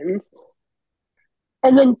emotions.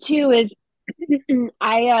 And then two is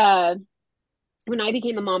I when I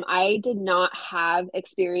became a mom, I did not have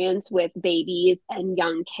experience with babies and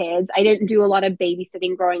young kids. I didn't do a lot of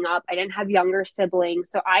babysitting growing up. I didn't have younger siblings.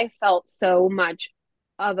 So I felt so much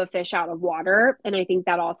of a fish out of water. And I think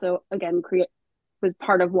that also, again, was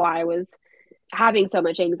part of why I was having so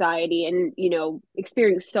much anxiety and,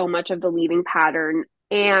 experienced so much of the leaving pattern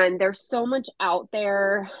And there's so much out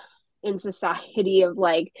there in society of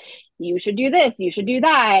like, you should do this, you should do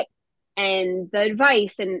that. And the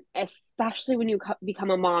advice, and especially when you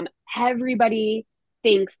become a mom, everybody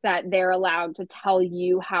thinks that they're allowed to tell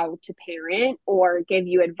you how to parent or give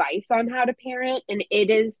you advice on how to parent. And it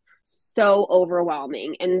is so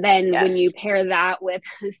overwhelming. And then when you Yes. pair that with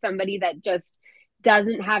somebody that just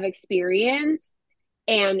doesn't have experience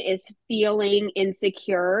and is feeling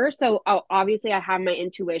insecure. So obviously I have my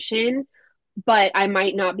intuition, but I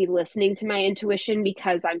might not be listening to my intuition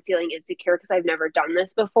because I'm feeling insecure because I've never done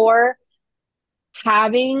this before.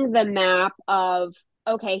 Having the map of,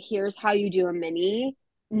 okay, here's how you do a mini.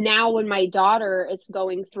 Now when my daughter is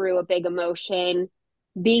going through a big emotion,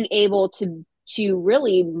 being able to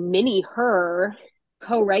really mini her,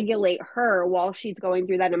 co-regulate her while she's going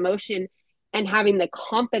through that emotion, and having the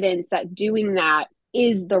confidence that doing that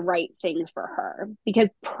is the right thing for her. Because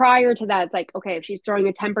prior to that, it's like, okay, if she's throwing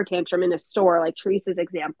a temper tantrum in a store, like Teresa's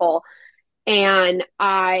example, and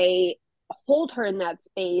I hold her in that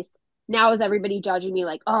space, now is everybody judging me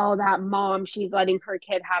like, oh, that mom, she's letting her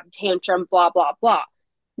kid have tantrum, blah, blah, blah.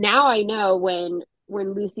 Now I know when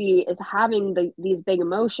Lucy is having these big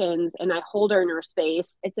emotions and I hold her in her space,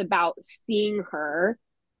 it's about seeing her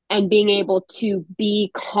and being able to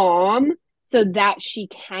be calm so that she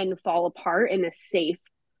can fall apart in a safe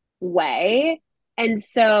way. And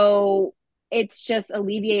so it's just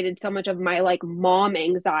alleviated so much of my like mom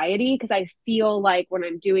anxiety because I feel like when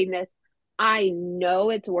I'm doing this, I know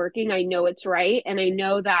it's working, I know it's right. And I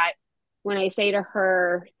know that when I say to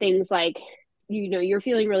her things like, you know, you're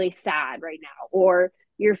feeling really sad right now, or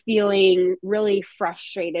you're feeling really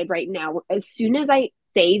frustrated right now, as soon as I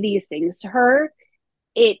say these things to her,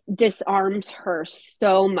 it disarms her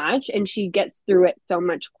so much and she gets through it so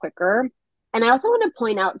much quicker. And I also want to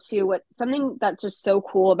point out too, what something that's just so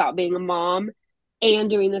cool about being a mom and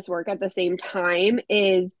doing this work at the same time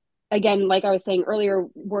is, again, like I was saying earlier,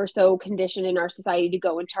 we're so conditioned in our society to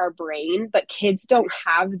go into our brain, but kids don't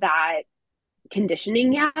have that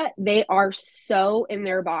conditioning yet. They are so in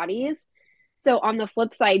their bodies. So on the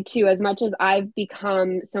flip side too, as much as I've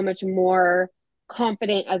become so much more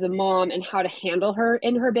confident as a mom and how to handle her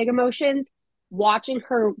in her big emotions, watching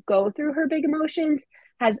her go through her big emotions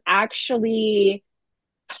has actually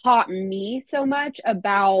taught me so much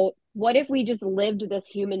about what if we just lived this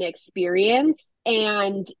human experience.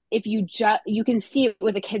 And if you can see it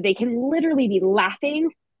with a kid, they can literally be laughing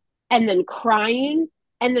and then crying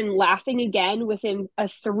and then laughing again within a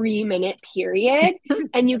 3-minute period.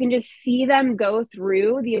 And you can just see them go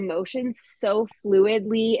through the emotions so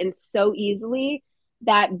fluidly and so easily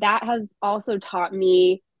that has also taught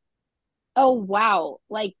me, oh, wow,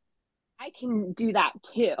 like I can do that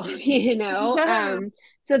too, you know? Yeah.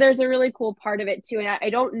 So there's a really cool part of it too. And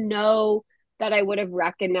I don't know that I would have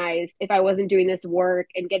recognized if I wasn't doing this work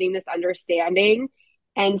and getting this understanding.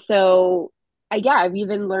 And so yeah, I've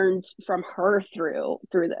even learned from her through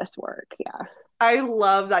this work. Yeah. I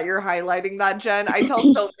love that you're highlighting that, Jen. I tell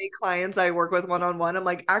so many clients I work with one-on-one, I'm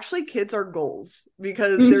like, actually, kids are goals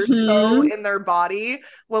because they're so Mm-hmm. in their body.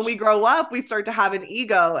 When we grow up, we start to have an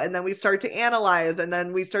ego and then we start to analyze and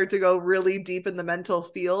then we start to go really deep in the mental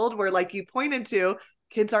field where, like you pointed to,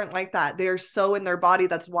 kids aren't like that. They are so in their body.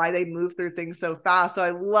 That's why they move through things so fast. So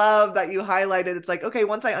I love that you highlighted. It's like, okay,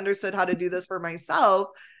 once I understood how to do this for myself,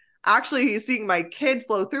 actually seeing my kid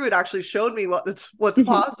flow through it actually showed me what's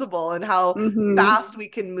possible and how Mm-hmm. fast we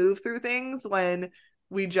can move through things when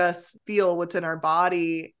we just feel what's in our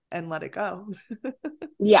body and let it go.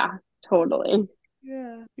 Yeah, totally.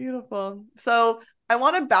 Yeah, beautiful. So I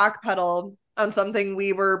want to backpedal on something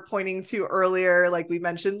we were pointing to earlier. Like we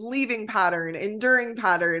mentioned, leaving pattern, enduring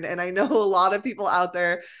pattern. And I know a lot of people out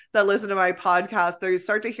there that listen to my podcast, they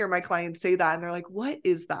start to hear my clients say that and they're like, what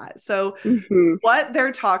is that? So Mm-hmm. what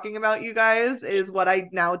they're talking about, you guys, is what I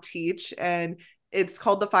now teach. And it's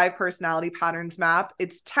called the 5 personality patterns map.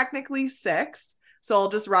 It's technically 6. So I'll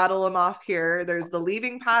just rattle them off here. There's the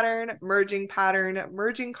leaving pattern, merging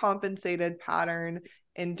compensated pattern,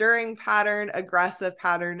 enduring pattern, aggressive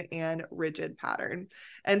pattern, and rigid pattern.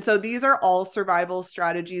 And so these are all survival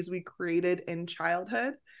strategies we created in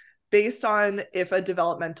childhood based on if a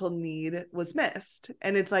developmental need was missed.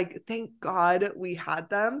 And it's like, thank God we had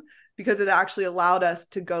them because it actually allowed us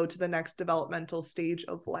to go to the next developmental stage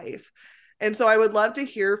of life. And so I would love to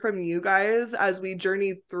hear from you guys as we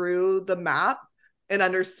journey through the map and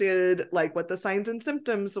understood like what the signs and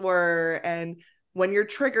symptoms were and when you're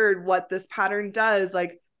triggered, what this pattern does.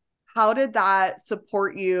 Like, how did that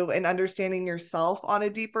support you in understanding yourself on a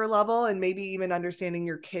deeper level and maybe even understanding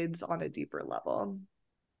your kids on a deeper level?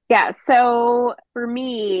 Yeah. So for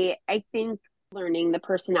me, I think learning the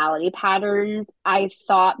personality patterns, I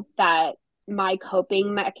thought that my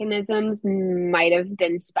coping mechanisms might have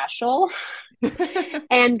been special.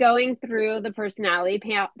 And going through the personality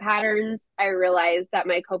patterns, I realized that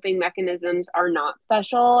my coping mechanisms are not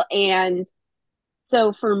special. And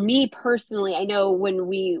so for me personally, I know when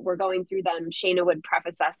we were going through them, Shayna would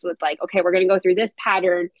preface us with like, okay, we're going to go through this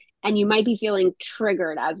pattern, and you might be feeling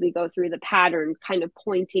triggered as we go through the pattern, kind of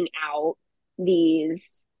pointing out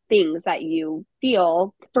these things that you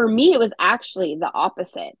feel. For me, it was actually the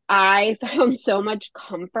opposite. I found so much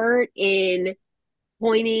comfort in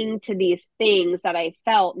pointing to these things that I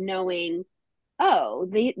felt, knowing, oh,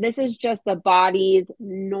 this is just the body's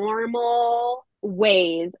normal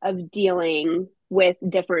ways of dealing with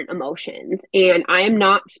different emotions. And I am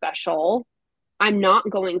not special. I'm not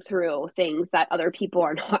going through things that other people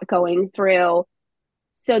are not going through.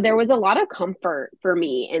 So there was a lot of comfort for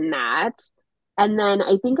me in that. And then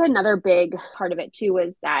I think another big part of it too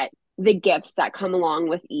was that the gifts that come along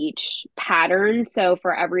with each pattern. So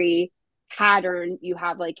for every pattern, you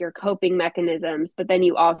have like your coping mechanisms, but then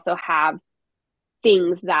you also have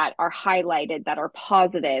things that are highlighted that are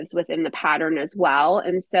positives within the pattern as well.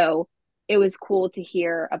 And so it was cool to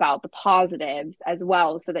hear about the positives as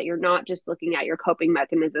well, so that you're not just looking at your coping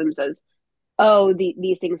mechanisms as, oh,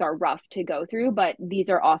 these things are rough to go through, but these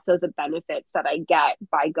are also the benefits that I get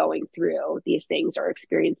by going through these things or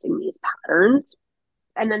experiencing these patterns.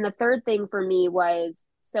 And then the third thing for me was,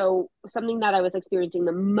 so something that I was experiencing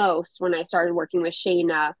the most when I started working with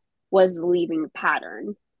Shayna was the leaving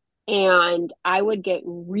pattern. And I would get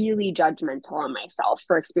really judgmental on myself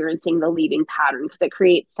for experiencing the leaving pattern, because it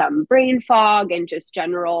creates some brain fog and just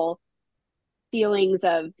general feelings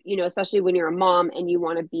of, especially when you're a mom and you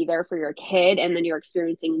want to be there for your kid and then you're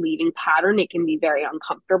experiencing leaving pattern, it can be very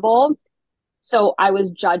uncomfortable. So I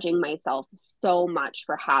was judging myself so much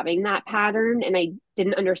for having that pattern, and I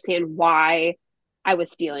didn't understand why I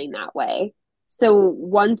was feeling that way. So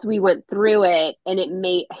once we went through it, and it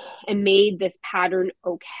made this pattern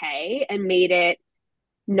okay and made it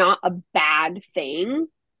not a bad thing,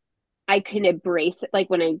 I can embrace it. Like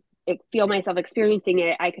when I feel myself experiencing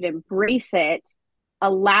it, I could embrace it,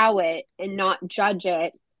 allow it, and not judge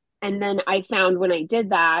it. And then I found when I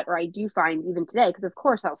did that, or I do find even today, because of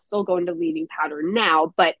course I'll still go into leaving pattern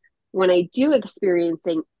now, but when I do experience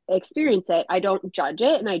it, I don't judge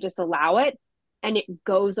it and I just allow it, and it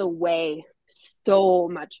goes away so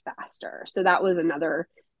much faster. So that was another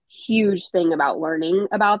huge thing about learning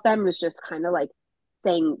about them, was just kind of like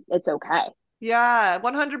saying it's okay. Yeah,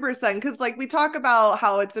 100%. Because, like, we talk about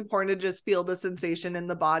how it's important to just feel the sensation in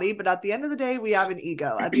the body. But at the end of the day, we have an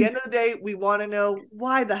ego. At the end of the day, we want to know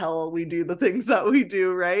why the hell we do the things that we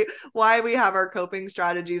do, right? Why we have our coping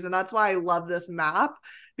strategies. And that's why I love this map,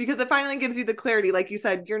 because it finally gives you the clarity. Like you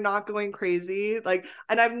said, you're not going crazy. Like,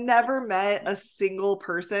 and I've never met a single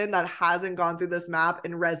person that hasn't gone through this map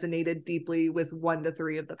and resonated deeply with 1 to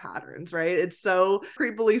 3 of the patterns, right? It's so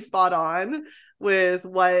creepily spot on with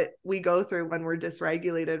what we go through when we're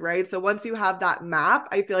dysregulated, right? So once you have that map,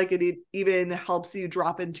 I feel like it even helps you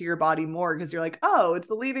drop into your body more, because you're like, oh, it's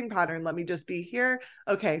the leaving pattern. Let me just be here.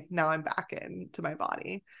 Okay, now I'm back into my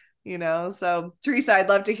body. So Teresa, I'd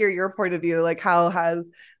love to hear your point of view. Like, how has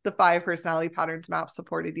the 5 personality patterns map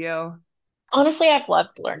supported you? Honestly, I've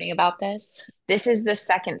loved learning about this. This is the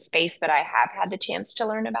second space that I have had the chance to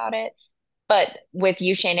learn about it. But with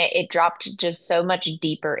you, Shayna, it dropped just so much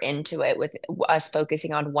deeper into it with us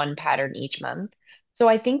focusing on one pattern each month. So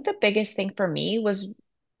I think the biggest thing for me was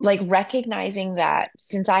like recognizing that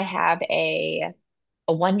since I have a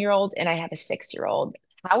 1-year old and I have a 6-year-old,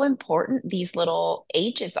 how important these little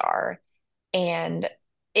ages are. And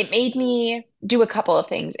it made me do a couple of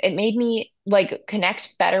things. It made me like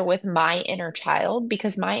connect better with my inner child,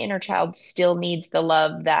 because my inner child still needs the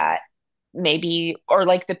love that maybe, or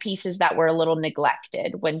like the pieces that were a little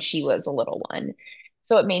neglected when she was a little one.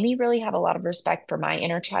 So it made me really have a lot of respect for my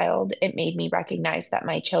inner child. It made me recognize that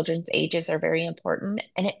my children's ages are very important.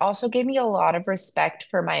 And it also gave me a lot of respect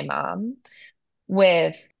for my mom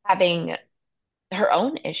with having her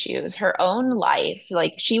own issues, her own life.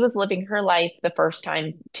 Like she was living her life the first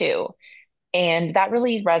time too. And that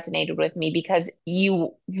really resonated with me, because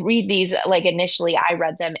you read these, like initially I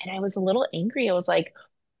read them and I was a little angry. I was like,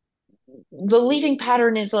 the leaving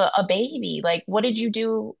pattern is a baby. Like, what did you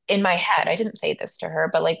do in my head? I didn't say this to her,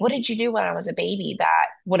 but like, what did you do when I was a baby that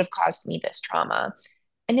would have caused me this trauma?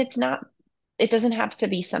 And it doesn't have to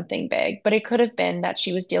be something big, but it could have been that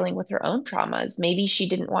she was dealing with her own traumas. Maybe she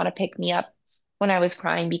didn't want to pick me up when I was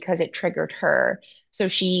crying because it triggered her. So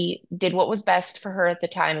she did what was best for her at the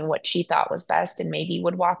time and what she thought was best, and maybe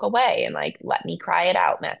would walk away and like let me cry it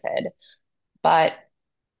out method. But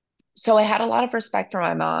so I had a lot of respect for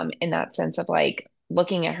my mom in that sense of like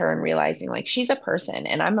looking at her and realizing like she's a person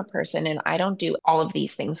and I'm a person and I don't do all of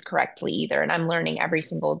these things correctly either. And I'm learning every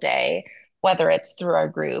single day, whether it's through our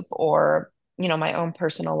group or, my own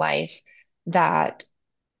personal life, that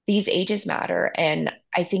these ages matter. And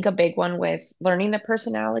I think a big one with learning the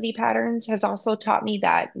personality patterns has also taught me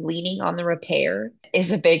that leaning on the repair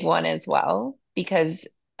is a big one as well. Because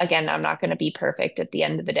again, I'm not going to be perfect at the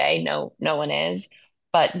end of the day. No, no one is.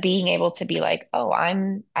 But being able to be like, oh,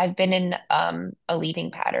 I've been in a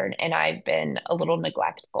leaving pattern and I've been a little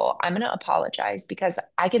neglectful. I'm going to apologize because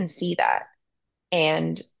I can see that.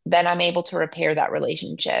 And then I'm able to repair that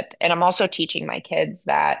relationship. And I'm also teaching my kids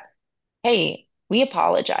that hey, we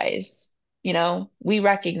apologize. We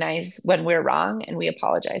recognize when we're wrong and we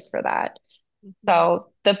apologize for that. Mhm.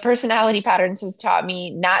 So the personality patterns has taught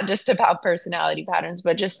me not just about personality patterns,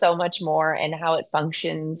 but just so much more and how it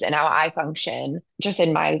functions and how I function just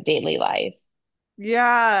in my daily life.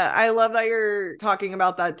 Yeah, I love that you're talking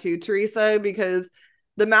about that too, Teresa, because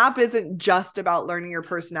the map isn't just about learning your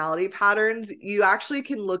personality patterns. You actually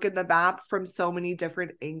can look at the map from so many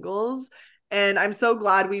different angles. And I'm so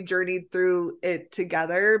glad we journeyed through it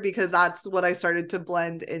together because that's what I started to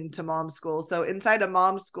blend into mom school. So, inside of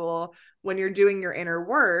mom school, when you're doing your inner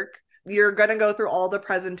work, you're going to go through all the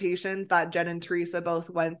presentations that Jen and Teresa both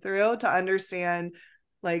went through to understand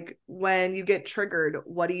like when you get triggered,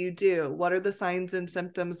 what do you do? What are the signs and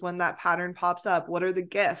symptoms when that pattern pops up? What are the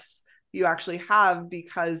gifts you actually have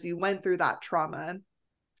because you went through that trauma?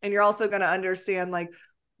 And you're also going to understand like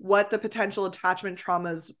what the potential attachment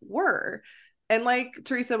traumas were. And like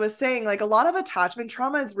Teresa was saying, like a lot of attachment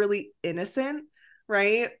trauma is really innocent,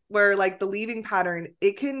 right? Where like the leaving pattern,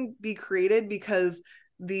 it can be created because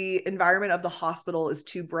the environment of the hospital is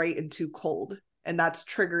too bright and too cold. And that's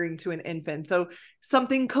triggering to an infant. So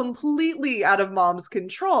something completely out of mom's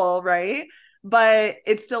control, right? But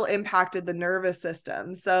it still impacted the nervous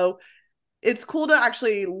system. So it's cool to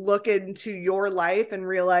actually look into your life and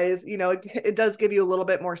realize, it does give you a little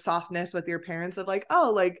bit more softness with your parents of like,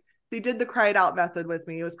 oh, like they did the cried out method with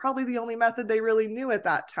me. It was probably the only method they really knew at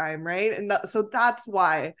that time. Right. And so that's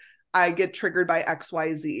why I get triggered by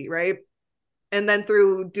XYZ. Right. And then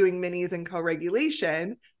through doing minis and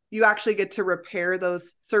co-regulation, you actually get to repair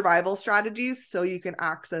those survival strategies so you can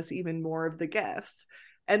access even more of the gifts.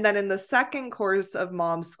 And then in the second course of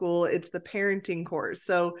mom school, it's the parenting course.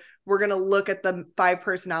 So we're going to look at the 5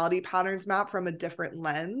 personality patterns map from a different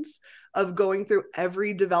lens of going through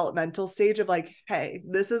every developmental stage of like, hey,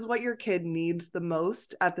 this is what your kid needs the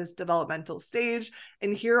most at this developmental stage.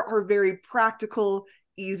 And here are very practical,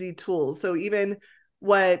 easy tools. So even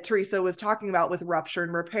what Teresa was talking about with rupture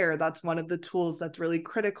and repair, that's one of the tools that's really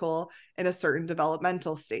critical in a certain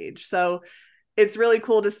developmental stage. So it's really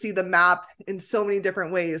cool to see the map in so many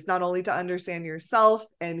different ways, not only to understand yourself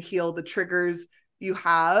and heal the triggers you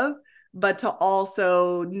have, but to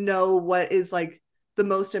also know what is like the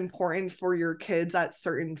most important for your kids at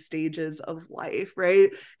certain stages of life, right?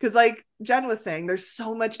 Because like Jen was saying, there's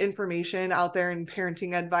so much information out there in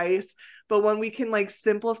parenting advice, but when we can like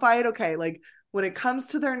simplify it, okay, like when it comes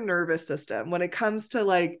to their nervous system, when it comes to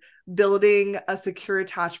like building a secure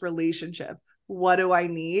attached relationship, what do I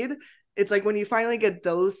need? It's like when you finally get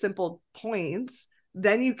those simple points,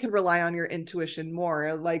 then you can rely on your intuition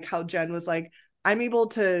more. Like how Jen was like, I'm able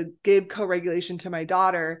to give co-regulation to my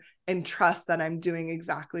daughter and trust that I'm doing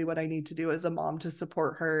exactly what I need to do as a mom to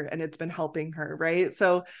support her. And it's been helping her. Right.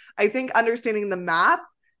 So I think understanding the map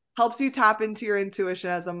helps you tap into your intuition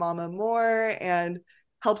as a mama more and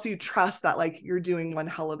helps you trust that like you're doing one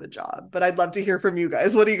hell of a job. But I'd love to hear from you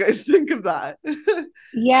guys. What do you guys think of that?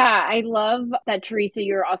 Yeah, I love that, Teresa,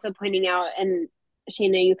 you're also pointing out, and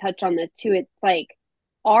Shayna, you touched on this too. It's like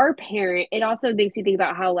it also makes you think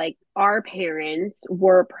about how like our parents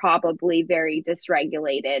were probably very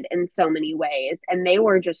dysregulated in so many ways, and they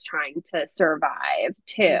were just trying to survive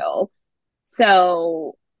too.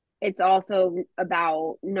 So it's also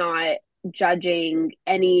about not judging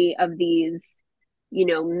any of these,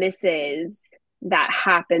 misses that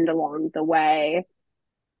happened along the way.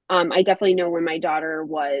 I definitely know when my daughter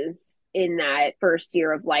was in that first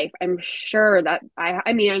year of life, I'm sure that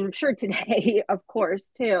I mean, I'm sure today, of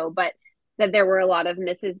course, too, but that there were a lot of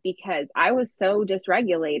misses because I was so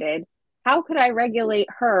dysregulated. How could I regulate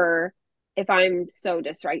her if I'm so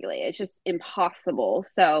dysregulated? It's just impossible.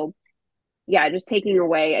 So, yeah, just taking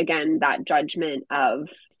away again that judgment of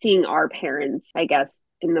seeing our parents, I guess,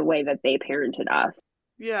 in the way that they parented us.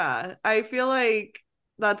 Yeah, I feel like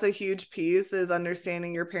that's a huge piece is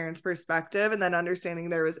understanding your parents' perspective and then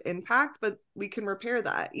understanding there was impact, but we can repair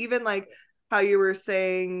that. Even like how you were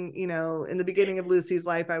saying, you know, in the beginning of Lucy's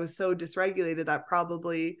life, I was so dysregulated that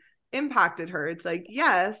probably impacted her. It's like,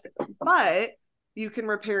 yes, but you can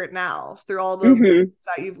repair it now through all the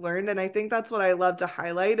that you've learned. And I think that's what I love to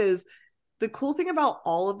highlight is the cool thing about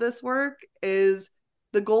all of this work is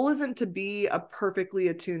the goal isn't to be a perfectly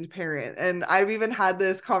attuned parent. And I've even had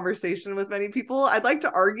this conversation with many people. I'd like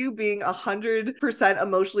to argue being 100%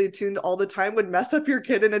 emotionally attuned all the time would mess up your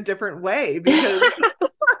kid in a different way because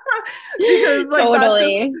because like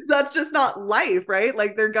totally. that's just not life, right?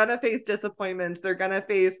 Like they're gonna face disappointments, they're gonna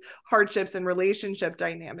face hardships and relationship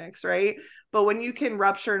dynamics, right? But when you can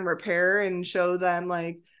rupture and repair and show them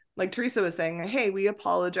like Teresa was saying, hey, we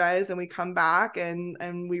apologize and we come back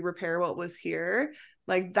and we repair what was here.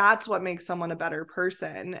 Like that's what makes someone a better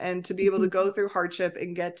person. And to be able to go through hardship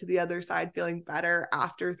and get to the other side feeling better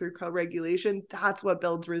after through co-regulation, that's what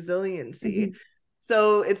builds resiliency.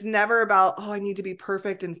 So it's never about, oh, I need to be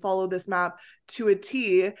perfect and follow this map to a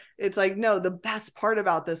T. It's like, no, the best part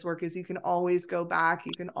about this work is you can always go back.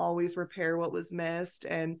 You can always repair what was missed.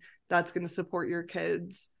 And that's going to support your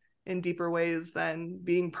kids in deeper ways than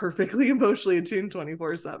being perfectly emotionally attuned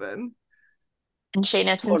 24/7. And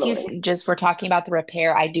Shayna, since you just were talking about the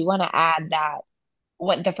repair, I do want to add that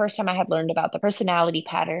when the first time I had learned about the personality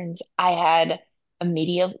patterns, I had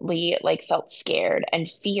immediately like felt scared and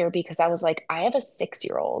fear because I was like, I have a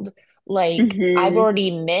 6-year-old. Like I've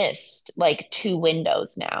already missed like 2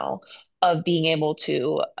 windows now of being able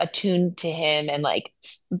to attune to him and like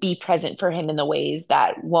be present for him in the ways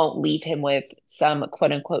that won't leave him with some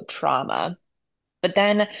quote unquote trauma. But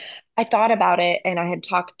then I thought about it and I had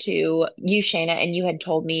talked to you, Shayna, and you had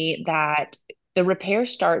told me that the repair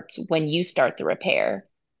starts when you start the repair.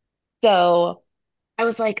 So I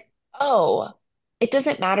was like, oh, it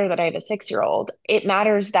doesn't matter that I have a 6-year-old. It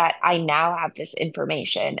matters that I now have this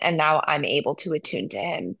information and now I'm able to attune to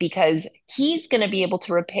him because he's going to be able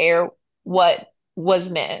to repair what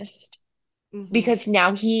was missed because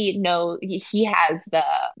now he knows he has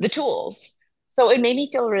the tools. So it made me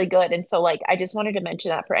feel really good. And so like I just wanted to mention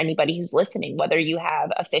that for anybody who's listening, whether you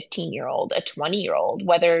have a 15-year-old, a 20-year-old,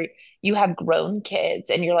 whether you have grown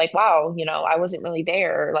kids and you're like, wow, you know, I wasn't really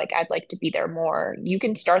there. Like I'd like to be there more. You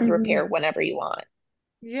can start the repair whenever you want.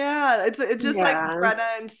 Yeah, it's just like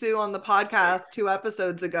Brenna and Sue on the podcast 2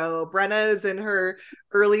 episodes ago. Brenna is in her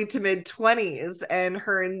early to mid 20s and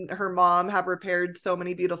her mom have repaired so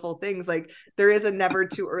many beautiful things. Like there is a never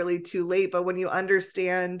too early, too late, but when you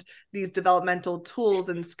understand these developmental tools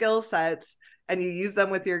and skill sets and you use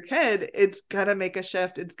them with your kid, it's gonna make a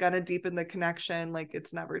shift. It's gonna deepen the connection. Like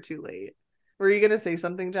it's never too late. Were you gonna say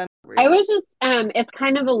something, Jen? I was just it's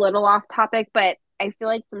kind of a little off topic, but I feel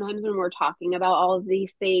like sometimes when we're talking about all of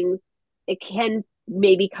these things, it can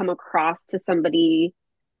maybe come across to somebody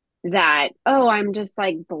that, oh, I'm just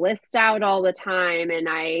like blissed out all the time and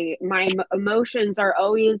my emotions are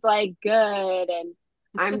always like good and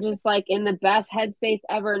I'm just like in the best headspace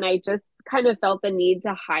ever. And I just kind of felt the need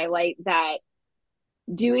to highlight that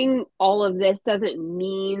doing all of this doesn't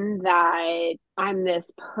mean that I'm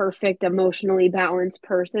this perfect emotionally balanced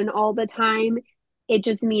person all the time. It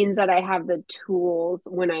just means that I have the tools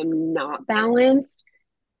when I'm not balanced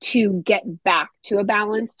to get back to a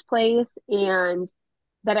balanced place and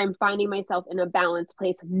that I'm finding myself in a balanced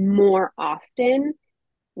place more often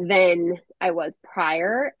than I was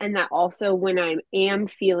prior. And that also when I am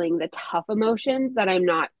feeling the tough emotions, that I'm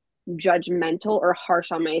not judgmental or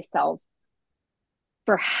harsh on myself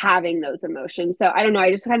for having those emotions. So I don't know.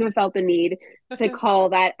 I just kind of felt the need to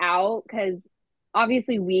call that out because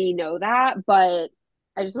obviously we know that, but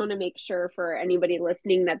I just want to make sure for anybody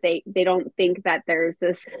listening that they don't think that there's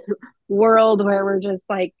this world where we're just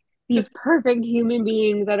like these perfect human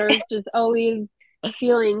beings that are just always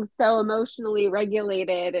feeling so emotionally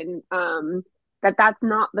regulated and that's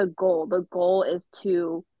not the goal. The goal is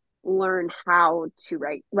to learn how to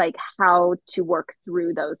like how to work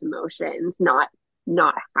through those emotions, not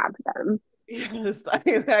have them. Yes,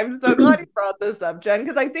 I'm so glad you brought this up, Jen,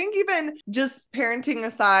 because I think even just parenting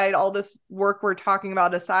aside, all this work we're talking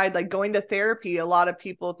about aside, like going to therapy, a lot of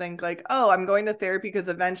people think like, oh, I'm going to therapy because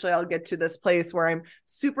eventually I'll get to this place where I'm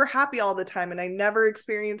super happy all the time and I never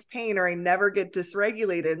experience pain or I never get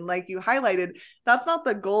dysregulated. And like you highlighted, that's not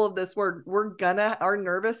the goal of this work. Our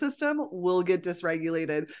nervous system will get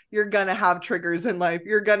dysregulated. You're gonna have triggers in life.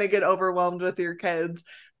 You're gonna get overwhelmed with your kids.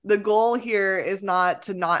 The goal here is not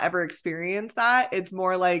to not ever experience that. It's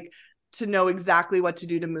more like to know exactly what to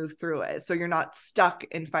do to move through it. So you're not stuck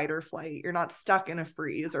in fight or flight. You're not stuck in a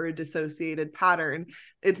freeze or a dissociated pattern.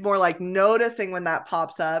 It's more like noticing when that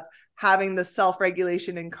pops up, having the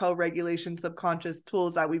self-regulation and co-regulation subconscious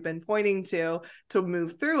tools that we've been pointing to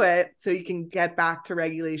move through it so you can get back to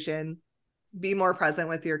regulation, be more present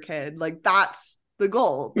with your kid. Like that's the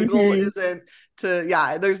goal. The goal isn't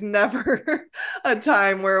to, there's never a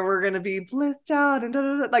time where we're going to be blissed out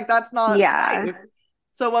and like that's not life.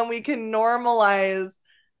 So when we can normalize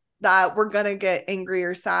that we're going to get angry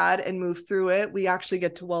or sad and move through it, we actually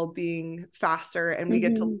get to well-being faster, and we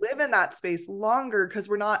get to live in that space longer because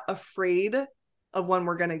we're not afraid of when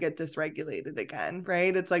we're going to get dysregulated again,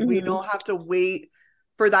 right? It's like we don't have to wait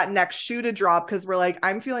for that next shoe to drop because we're like,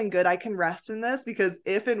 I'm feeling good. I can rest in this because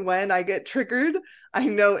if and when I get triggered, I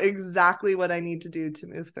know exactly what I need to do to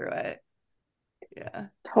move through it. Yeah.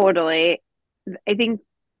 Totally. I think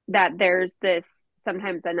that there's this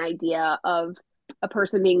sometimes an idea of a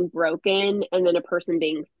person being broken and then a person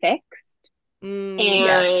being fixed.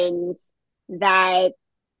 And that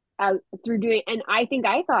through doing, and I think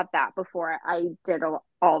I thought that before I did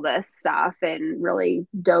all this stuff and really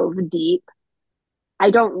dove deep.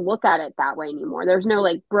 I don't look at it that way anymore. There's no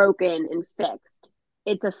like broken and fixed.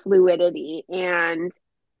 It's a fluidity. And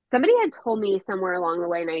somebody had told me somewhere along the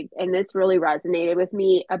way, and this really resonated with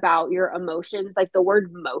me about your emotions. Like the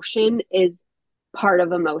word motion is part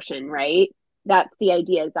of emotion, right? That's the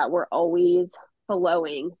idea, is that we're always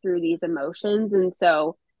flowing through these emotions. And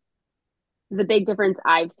so the big difference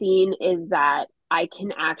I've seen is that I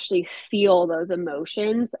can actually feel those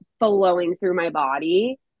emotions flowing through my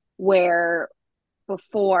body, where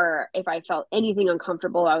before, if I felt anything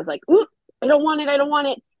uncomfortable, I was like, ooh, I don't want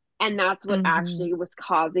it. And that's what actually was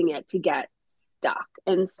causing it to get stuck.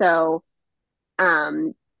 And so,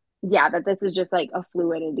 that this is just like a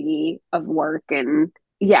fluidity of work. And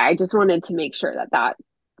I just wanted to make sure that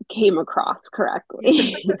came across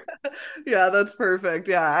correctly. Yeah, that's perfect.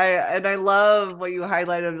 Yeah. I love what you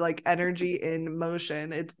highlighted, like energy in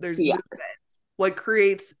motion. There's movement. What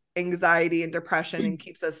creates anxiety and depression and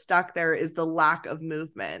keeps us stuck there is the lack of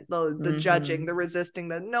movement, the judging, the resisting,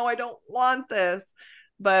 the no, I don't want this.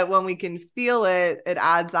 But when we can feel it, it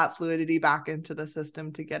adds that fluidity back into the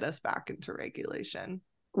system to get us back into regulation.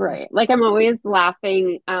 Right. Like I'm always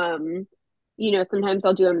laughing. Sometimes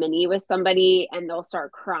I'll do a mini with somebody and they'll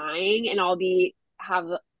start crying and I'll have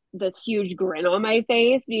this huge grin on my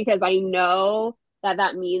face because I know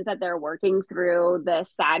that means that they're working through the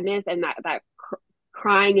sadness, and that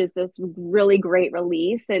crying is this really great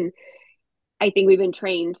release. And I think we've been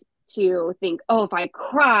trained to think, oh, if I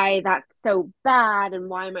cry, that's so bad. And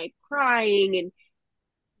why am I crying? And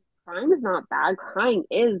crying is not bad. Crying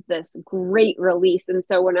is this great release. And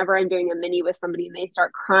so whenever I'm doing a mini with somebody and they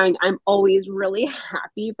start crying, I'm always really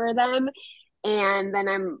happy for them. And then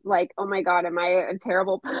I'm like, oh my God, am I a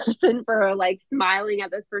terrible person for like smiling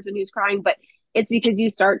at this person who's crying? But it's because you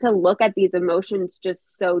start to look at these emotions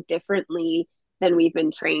just so differently than we've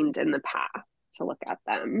been trained in the past to look at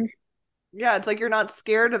them. Yeah, it's like you're not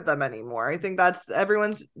scared of them anymore. I think that's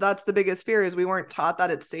the biggest fear, is we weren't taught that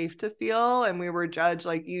it's safe to feel, and we were judged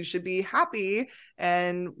like you should be happy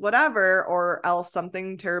and whatever, or else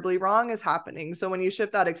something terribly wrong is happening. So when you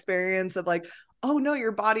shift that experience of like, oh no,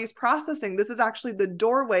 your body's processing, this is actually the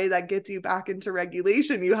doorway that gets you back into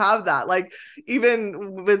regulation. You have that. Like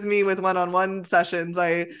even with me with one-on-one sessions,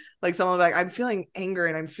 I like someone like, I'm feeling anger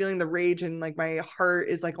and I'm feeling the rage and like my heart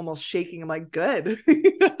is like almost shaking. I'm like, good.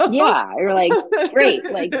 You know? Yeah, you're like, great,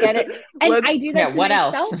 like get it. And I do that to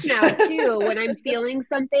myself now too. When I'm feeling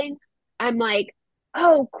something, I'm like,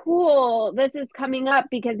 oh, cool, this is coming up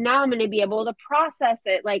because now I'm going to be able to process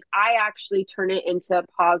it. Like I actually turn it into a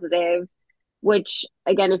positive. Which,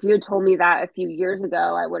 again, if you had told me that a few years ago,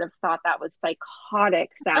 I would have thought that was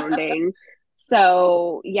psychotic sounding.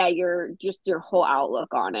 So, your whole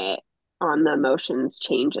outlook on the emotions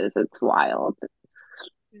changes. It's wild.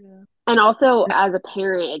 Yeah. And also, as a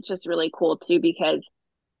parent, it's just really cool, too, because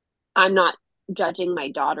I'm not judging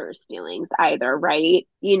my daughter's feelings either, right?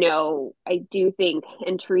 I do think,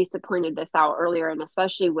 and Teresa pointed this out earlier, and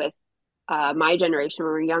especially with my generation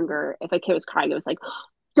when we were younger, if a kid was crying, it was like,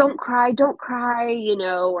 don't cry,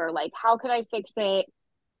 or like, how can I fix it?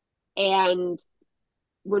 And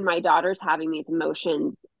when my daughter's having these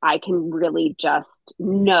emotions, I can really just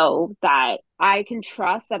know that I can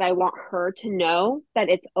trust that I want her to know that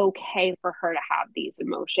it's okay for her to have these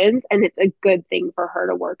emotions and it's a good thing for her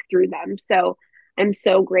to work through them. So I'm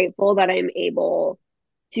so grateful that I'm able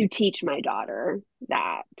to teach my daughter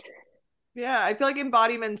that. Yeah, I feel like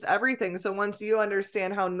embodiment's everything. So once you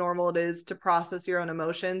understand how normal it is to process your own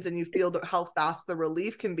emotions and you feel how fast the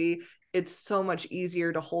relief can be, it's so much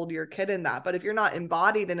easier to hold your kid in that. But if you're not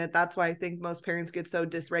embodied in it, that's why I think most parents get so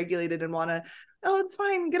dysregulated and want to oh, it's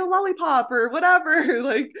fine, get a lollipop or whatever.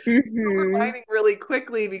 Like Mm-hmm. reminding really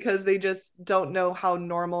quickly because they just don't know how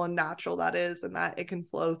normal and natural that is and that it can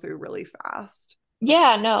flow through really fast.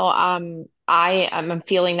 Yeah, no, I'm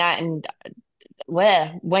feeling that. And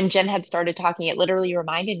when Jen had started talking, it literally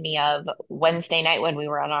reminded me of Wednesday night when we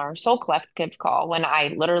were on our Soul Collective call, when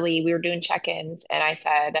we were doing check-ins and I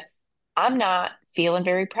said, I'm not feeling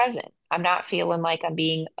very present. I'm not feeling like I'm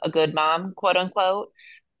being a good mom, quote unquote.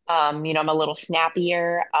 I'm a little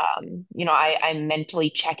snappier. I'm mentally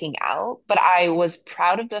checking out, but I was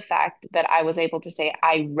proud of the fact that I was able to say,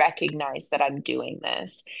 I recognize that I'm doing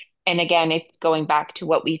this. And again, it's going back to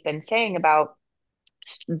what we've been saying about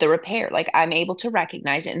the repair. Like I'm able to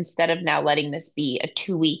recognize it instead of now letting this be a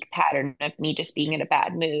 2 week pattern of me just being in a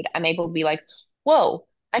bad mood. I'm able to be like, whoa,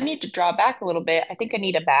 I need to draw back a little bit. I think I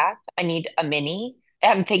need a bath. I need a mini.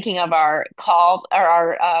 I'm thinking of our call or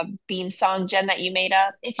our theme song, Jen, that you made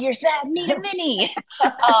up. If you're sad, need a mini.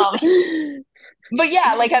 um, but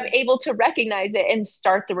yeah, like I'm able to recognize it and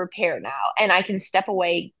start the repair now. And I can step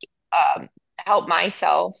away, help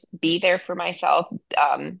myself, be there for myself,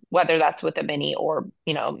 whether that's with a mini or,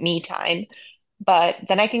 me time. But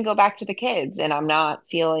then I can go back to the kids and I'm not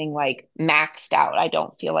feeling like maxed out. I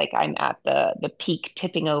don't feel like I'm at the peak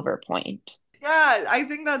tipping over point. Yeah, I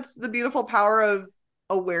think that's the beautiful power of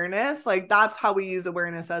awareness. Like that's how we use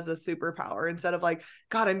awareness as a superpower instead of like,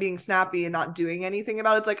 God, I'm being snappy and not doing anything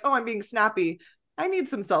about it. It's like, oh, I'm being snappy. I need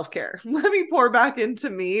some self-care. Let me pour back into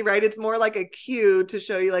me, right? It's more like a cue to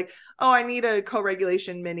show you like, oh, I need a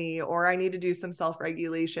co-regulation mini, or I need to do some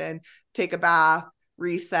self-regulation, take a bath,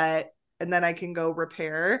 reset, and then I can go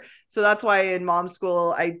repair. So that's why in mom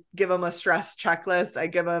school, I give them a stress checklist. I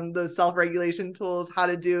give them the self-regulation tools, how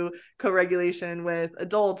to do co-regulation with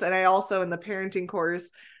adults. And I also, in the parenting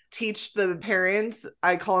course, teach the parents,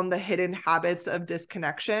 I call them the hidden habits of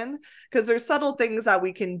disconnection, because there's subtle things that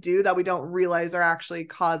we can do that we don't realize are actually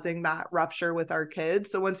causing that rupture with our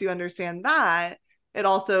kids. So once you understand that, it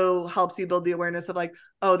also helps you build the awareness of like,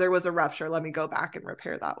 oh, there was a rupture. Let me go back and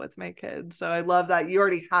repair that with my kids. So I love that you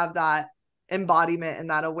already have that embodiment and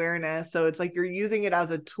that awareness. So it's like you're using it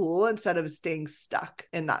as a tool instead of staying stuck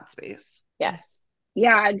in that space. Yes.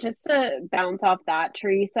 Yeah, just to bounce off that,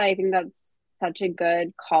 Teresa, I think that's such a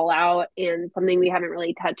good call out and something we haven't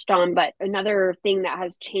really touched on. But another thing that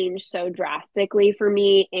has changed so drastically for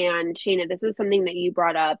me, and Shayna, this was something that you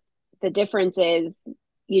brought up. The difference is,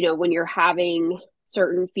 when you're having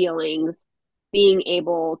certain feelings, being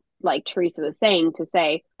able, like Teresa was saying, to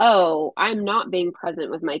say, oh, I'm not being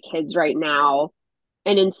present with my kids right now.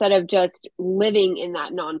 And instead of just living in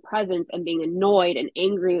that non presence and being annoyed and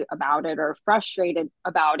angry about it or frustrated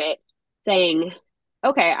about it, saying,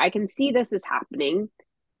 okay, I can see this is happening.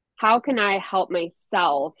 How can I help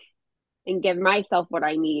myself and give myself what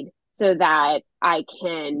I need so that I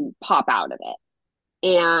can pop out of it?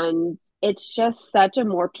 And it's just such a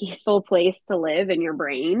more peaceful place to live in your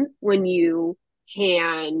brain when you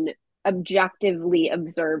can objectively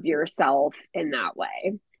observe yourself in that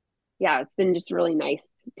way. Yeah, it's been just really nice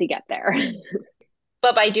to get there.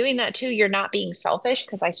 But by doing that too, you're not being selfish,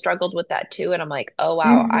 because I struggled with that too. And I'm like, oh,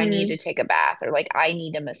 wow, I need Mm-hmm. to take a bath, or like, I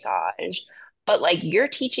need a massage. But like, you're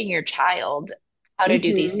teaching your child how to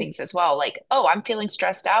do these Mm-hmm. things as well. Like, oh, I'm feeling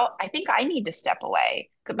stressed out. I think I need to step away.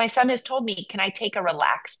 Because my son has told me, can I take a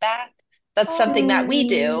relax bath? That's something that we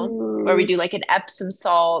do, where we Mm, do like an Epsom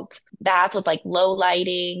salt bath with like low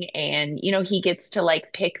lighting. And, he gets to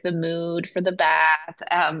like pick the mood for the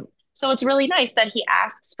bath. So it's really nice that he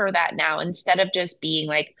asks for that now, instead of just being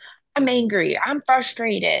like, I'm angry, I'm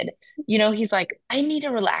frustrated. He's like, I need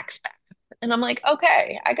a relax back. And I'm like,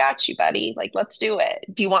 okay, I got you, buddy. Like, let's do it.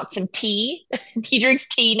 Do you want some tea? He drinks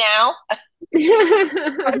tea now.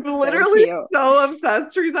 I'm so literally cute. so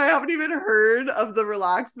obsessed, Teresa. I haven't even heard of the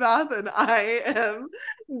relax bath and I am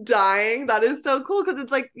dying. That is so cool because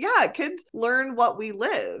it's like, yeah, kids learn what we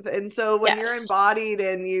live. And so when you're Yes. embodied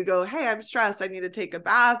and you go, hey, I'm stressed, I need to take a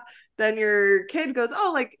bath, then your kid goes,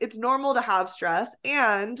 oh, like it's normal to have stress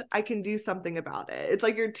and I can do something about it. It's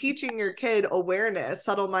like you're teaching your kid awareness,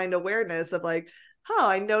 subtle mind awareness of like, oh,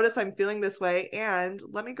 I notice I'm feeling this way and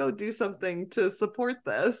let me go do something to support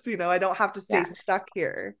this. I don't have to stay Yes. stuck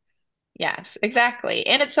here. Yes, exactly.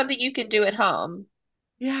 And it's something you can do at home.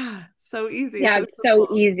 Yeah, so easy, Yeah, so it's so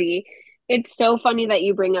simple. easy. It's so funny that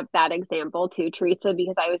you bring up that example too, Teresa,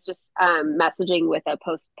 because I was just messaging with a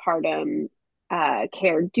postpartum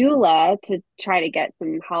care doula to try to get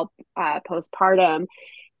some help postpartum.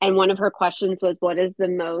 And one of her questions was, what does the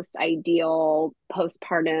most ideal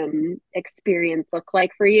postpartum experience look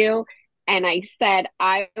like for you? And I said,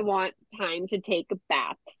 I want time to take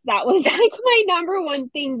baths. That was like my number one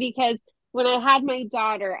thing because when I had my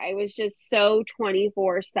daughter, I was just so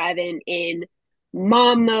 24/7 in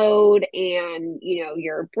mom mode, and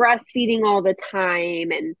you're breastfeeding all the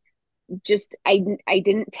time, and just I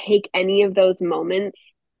didn't take any of those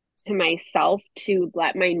moments to myself to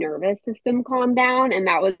let my nervous system calm down. And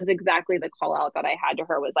that was exactly the call out that I had to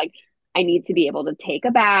her, was like, I need to be able to take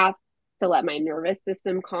a bath to let my nervous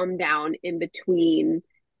system calm down in between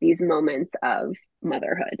these moments of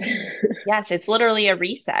motherhood. Yes, it's literally a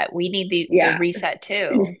reset. We need the reset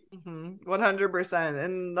too. 100%.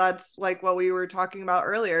 And that's like what we were talking about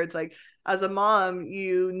earlier. It's like, as a mom,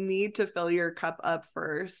 you need to fill your cup up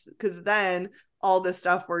first, because then all this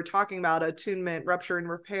stuff we're talking about, attunement, rupture and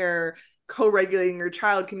repair, co-regulating your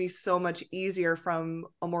child, can be so much easier from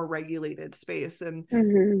a more regulated space. And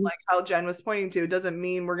like how Jen was pointing to, it doesn't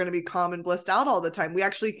mean we're going to be calm and blissed out all the time. We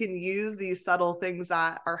actually can use these subtle things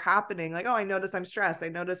that are happening. Like, oh, I notice I'm stressed. I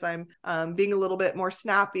notice I'm being a little bit more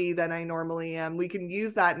snappy than I normally am. We can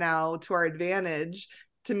use that now to our advantage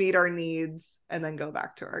to meet our needs and then go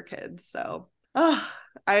back to our kids. So I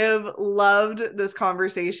have loved this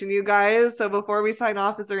conversation, you guys. So before we sign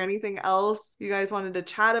off, is there anything else you guys wanted to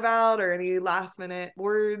chat about, or any last minute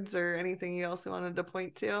words, or anything you also wanted to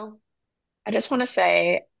point to? I just want to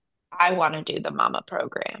say, I want to do the mama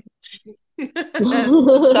program.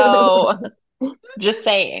 So just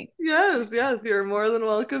saying. Yes, you're more than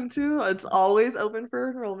welcome to. It's always open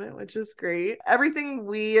for enrollment, which is great. Everything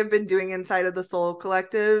we have been doing inside of the Soul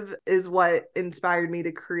Collective is what inspired me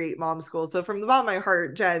to create Mom School. So from the bottom of my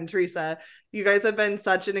heart, Jen, Teresa, you guys have been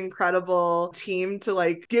such an incredible team to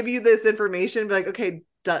like give you this information, be like, okay,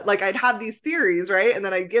 like I'd have these theories, right? And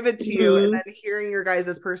then I give it to you. And then hearing your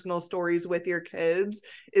guys' personal stories with your kids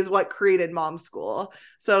is what created Mom School.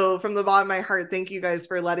 So from the bottom of my heart, thank you guys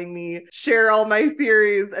for letting me share all my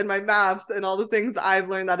theories and my maps and all the things I've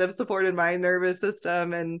learned that have supported my nervous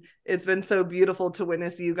system. And it's been so beautiful to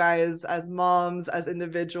witness you guys as moms, as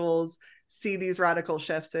individuals, see these radical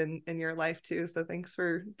shifts in your life too. So thanks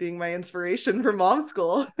for being my inspiration for Mom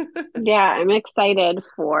School. Yeah, I'm excited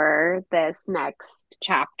for this next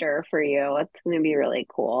chapter for you. It's going to be really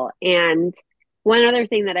cool. And one other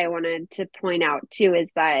thing that I wanted to point out too is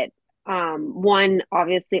that one,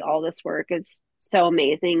 obviously all this work is so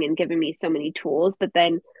amazing and given me so many tools, but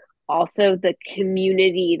then also the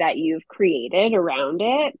community that you've created around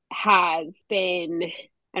it has been,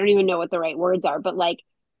 I don't even know what the right words are, but like,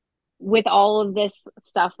 with all of this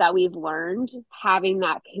stuff that we've learned, having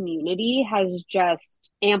that community has just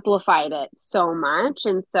amplified it so much.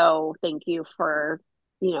 And so thank you for,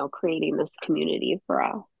 creating this community for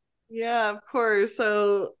us. Yeah, of course.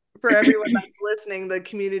 So for everyone that's listening, the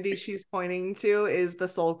community she's pointing to is the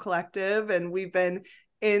Soul Collective. And we've been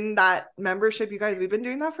in that membership, you guys, we've been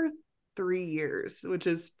doing that for 3 years, which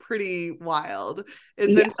is pretty wild.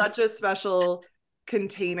 It's been such a special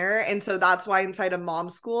container. And so that's why inside of Mom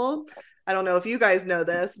School, I don't know if you guys know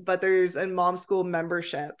this, but there's a Mom School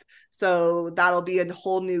membership. So that'll be a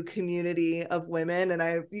whole new community of women.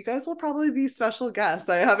 And you guys will probably be special guests.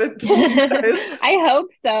 I haven't told you guys. I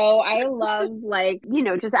hope so. I love,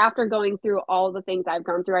 just after going through all the things I've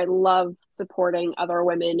gone through, I love supporting other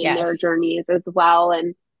women in their journeys as well.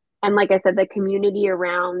 And like I said, the community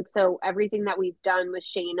around. So everything that we've done with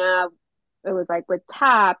Shayna, it was like with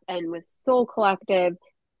TAP and with Soul Collective,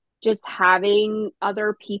 just having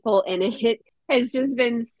other people in it has just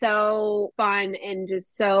been so fun, and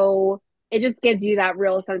it just gives you that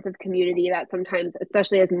real sense of community that sometimes,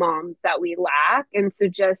 especially as moms, that we lack. And so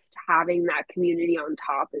just having that community on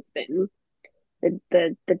top has been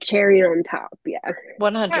the cherry on top. Yeah.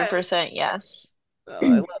 100%. Yes. Oh, I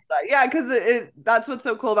love that. Yeah, because that's what's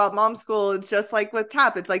so cool about Mom School. It's just like with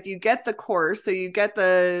TAP. It's like you get the course, so you get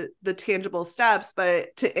the tangible steps,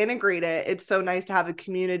 but to integrate it, it's so nice to have a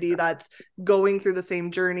community that's going through the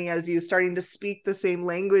same journey as you, starting to speak the same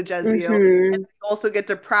language as you, and you also get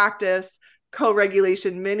to practice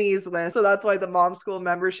co-regulation minis with. So that's why the Mom School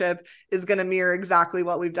membership is going to mirror exactly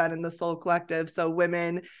what we've done in the Soul Collective. So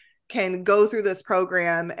women can go through this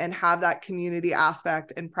program and have that community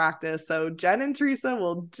aspect and practice. So Jen and Teresa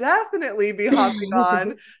will definitely be hopping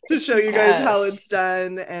on to show you guys how it's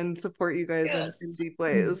done and support you guys in deep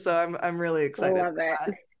ways. So I'm really excited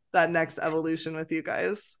for that next evolution with you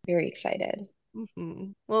guys. Very excited.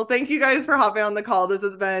 Well, thank you guys for hopping on the call. This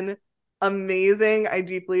has been amazing. I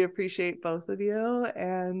deeply appreciate both of you,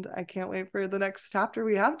 and I can't wait for the next chapter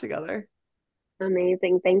we have together.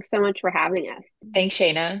 Amazing. Thanks so much for having us. Thanks,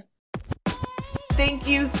 Shayna. Thank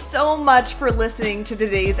you so much for listening to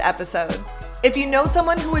today's episode. If you know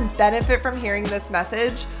someone who would benefit from hearing this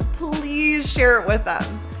message, please share it with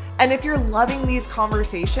them. And if you're loving these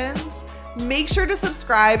conversations, make sure to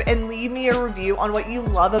subscribe and leave me a review on what you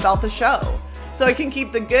love about the show so I can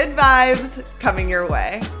keep the good vibes coming your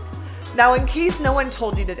way. Now, in case no one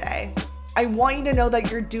told you today, I want you to know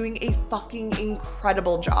that you're doing a fucking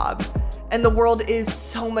incredible job and the world is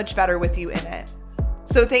so much better with you in it.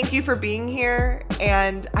 So thank you for being here,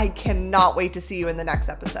 and I cannot wait to see you in the next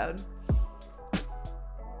episode.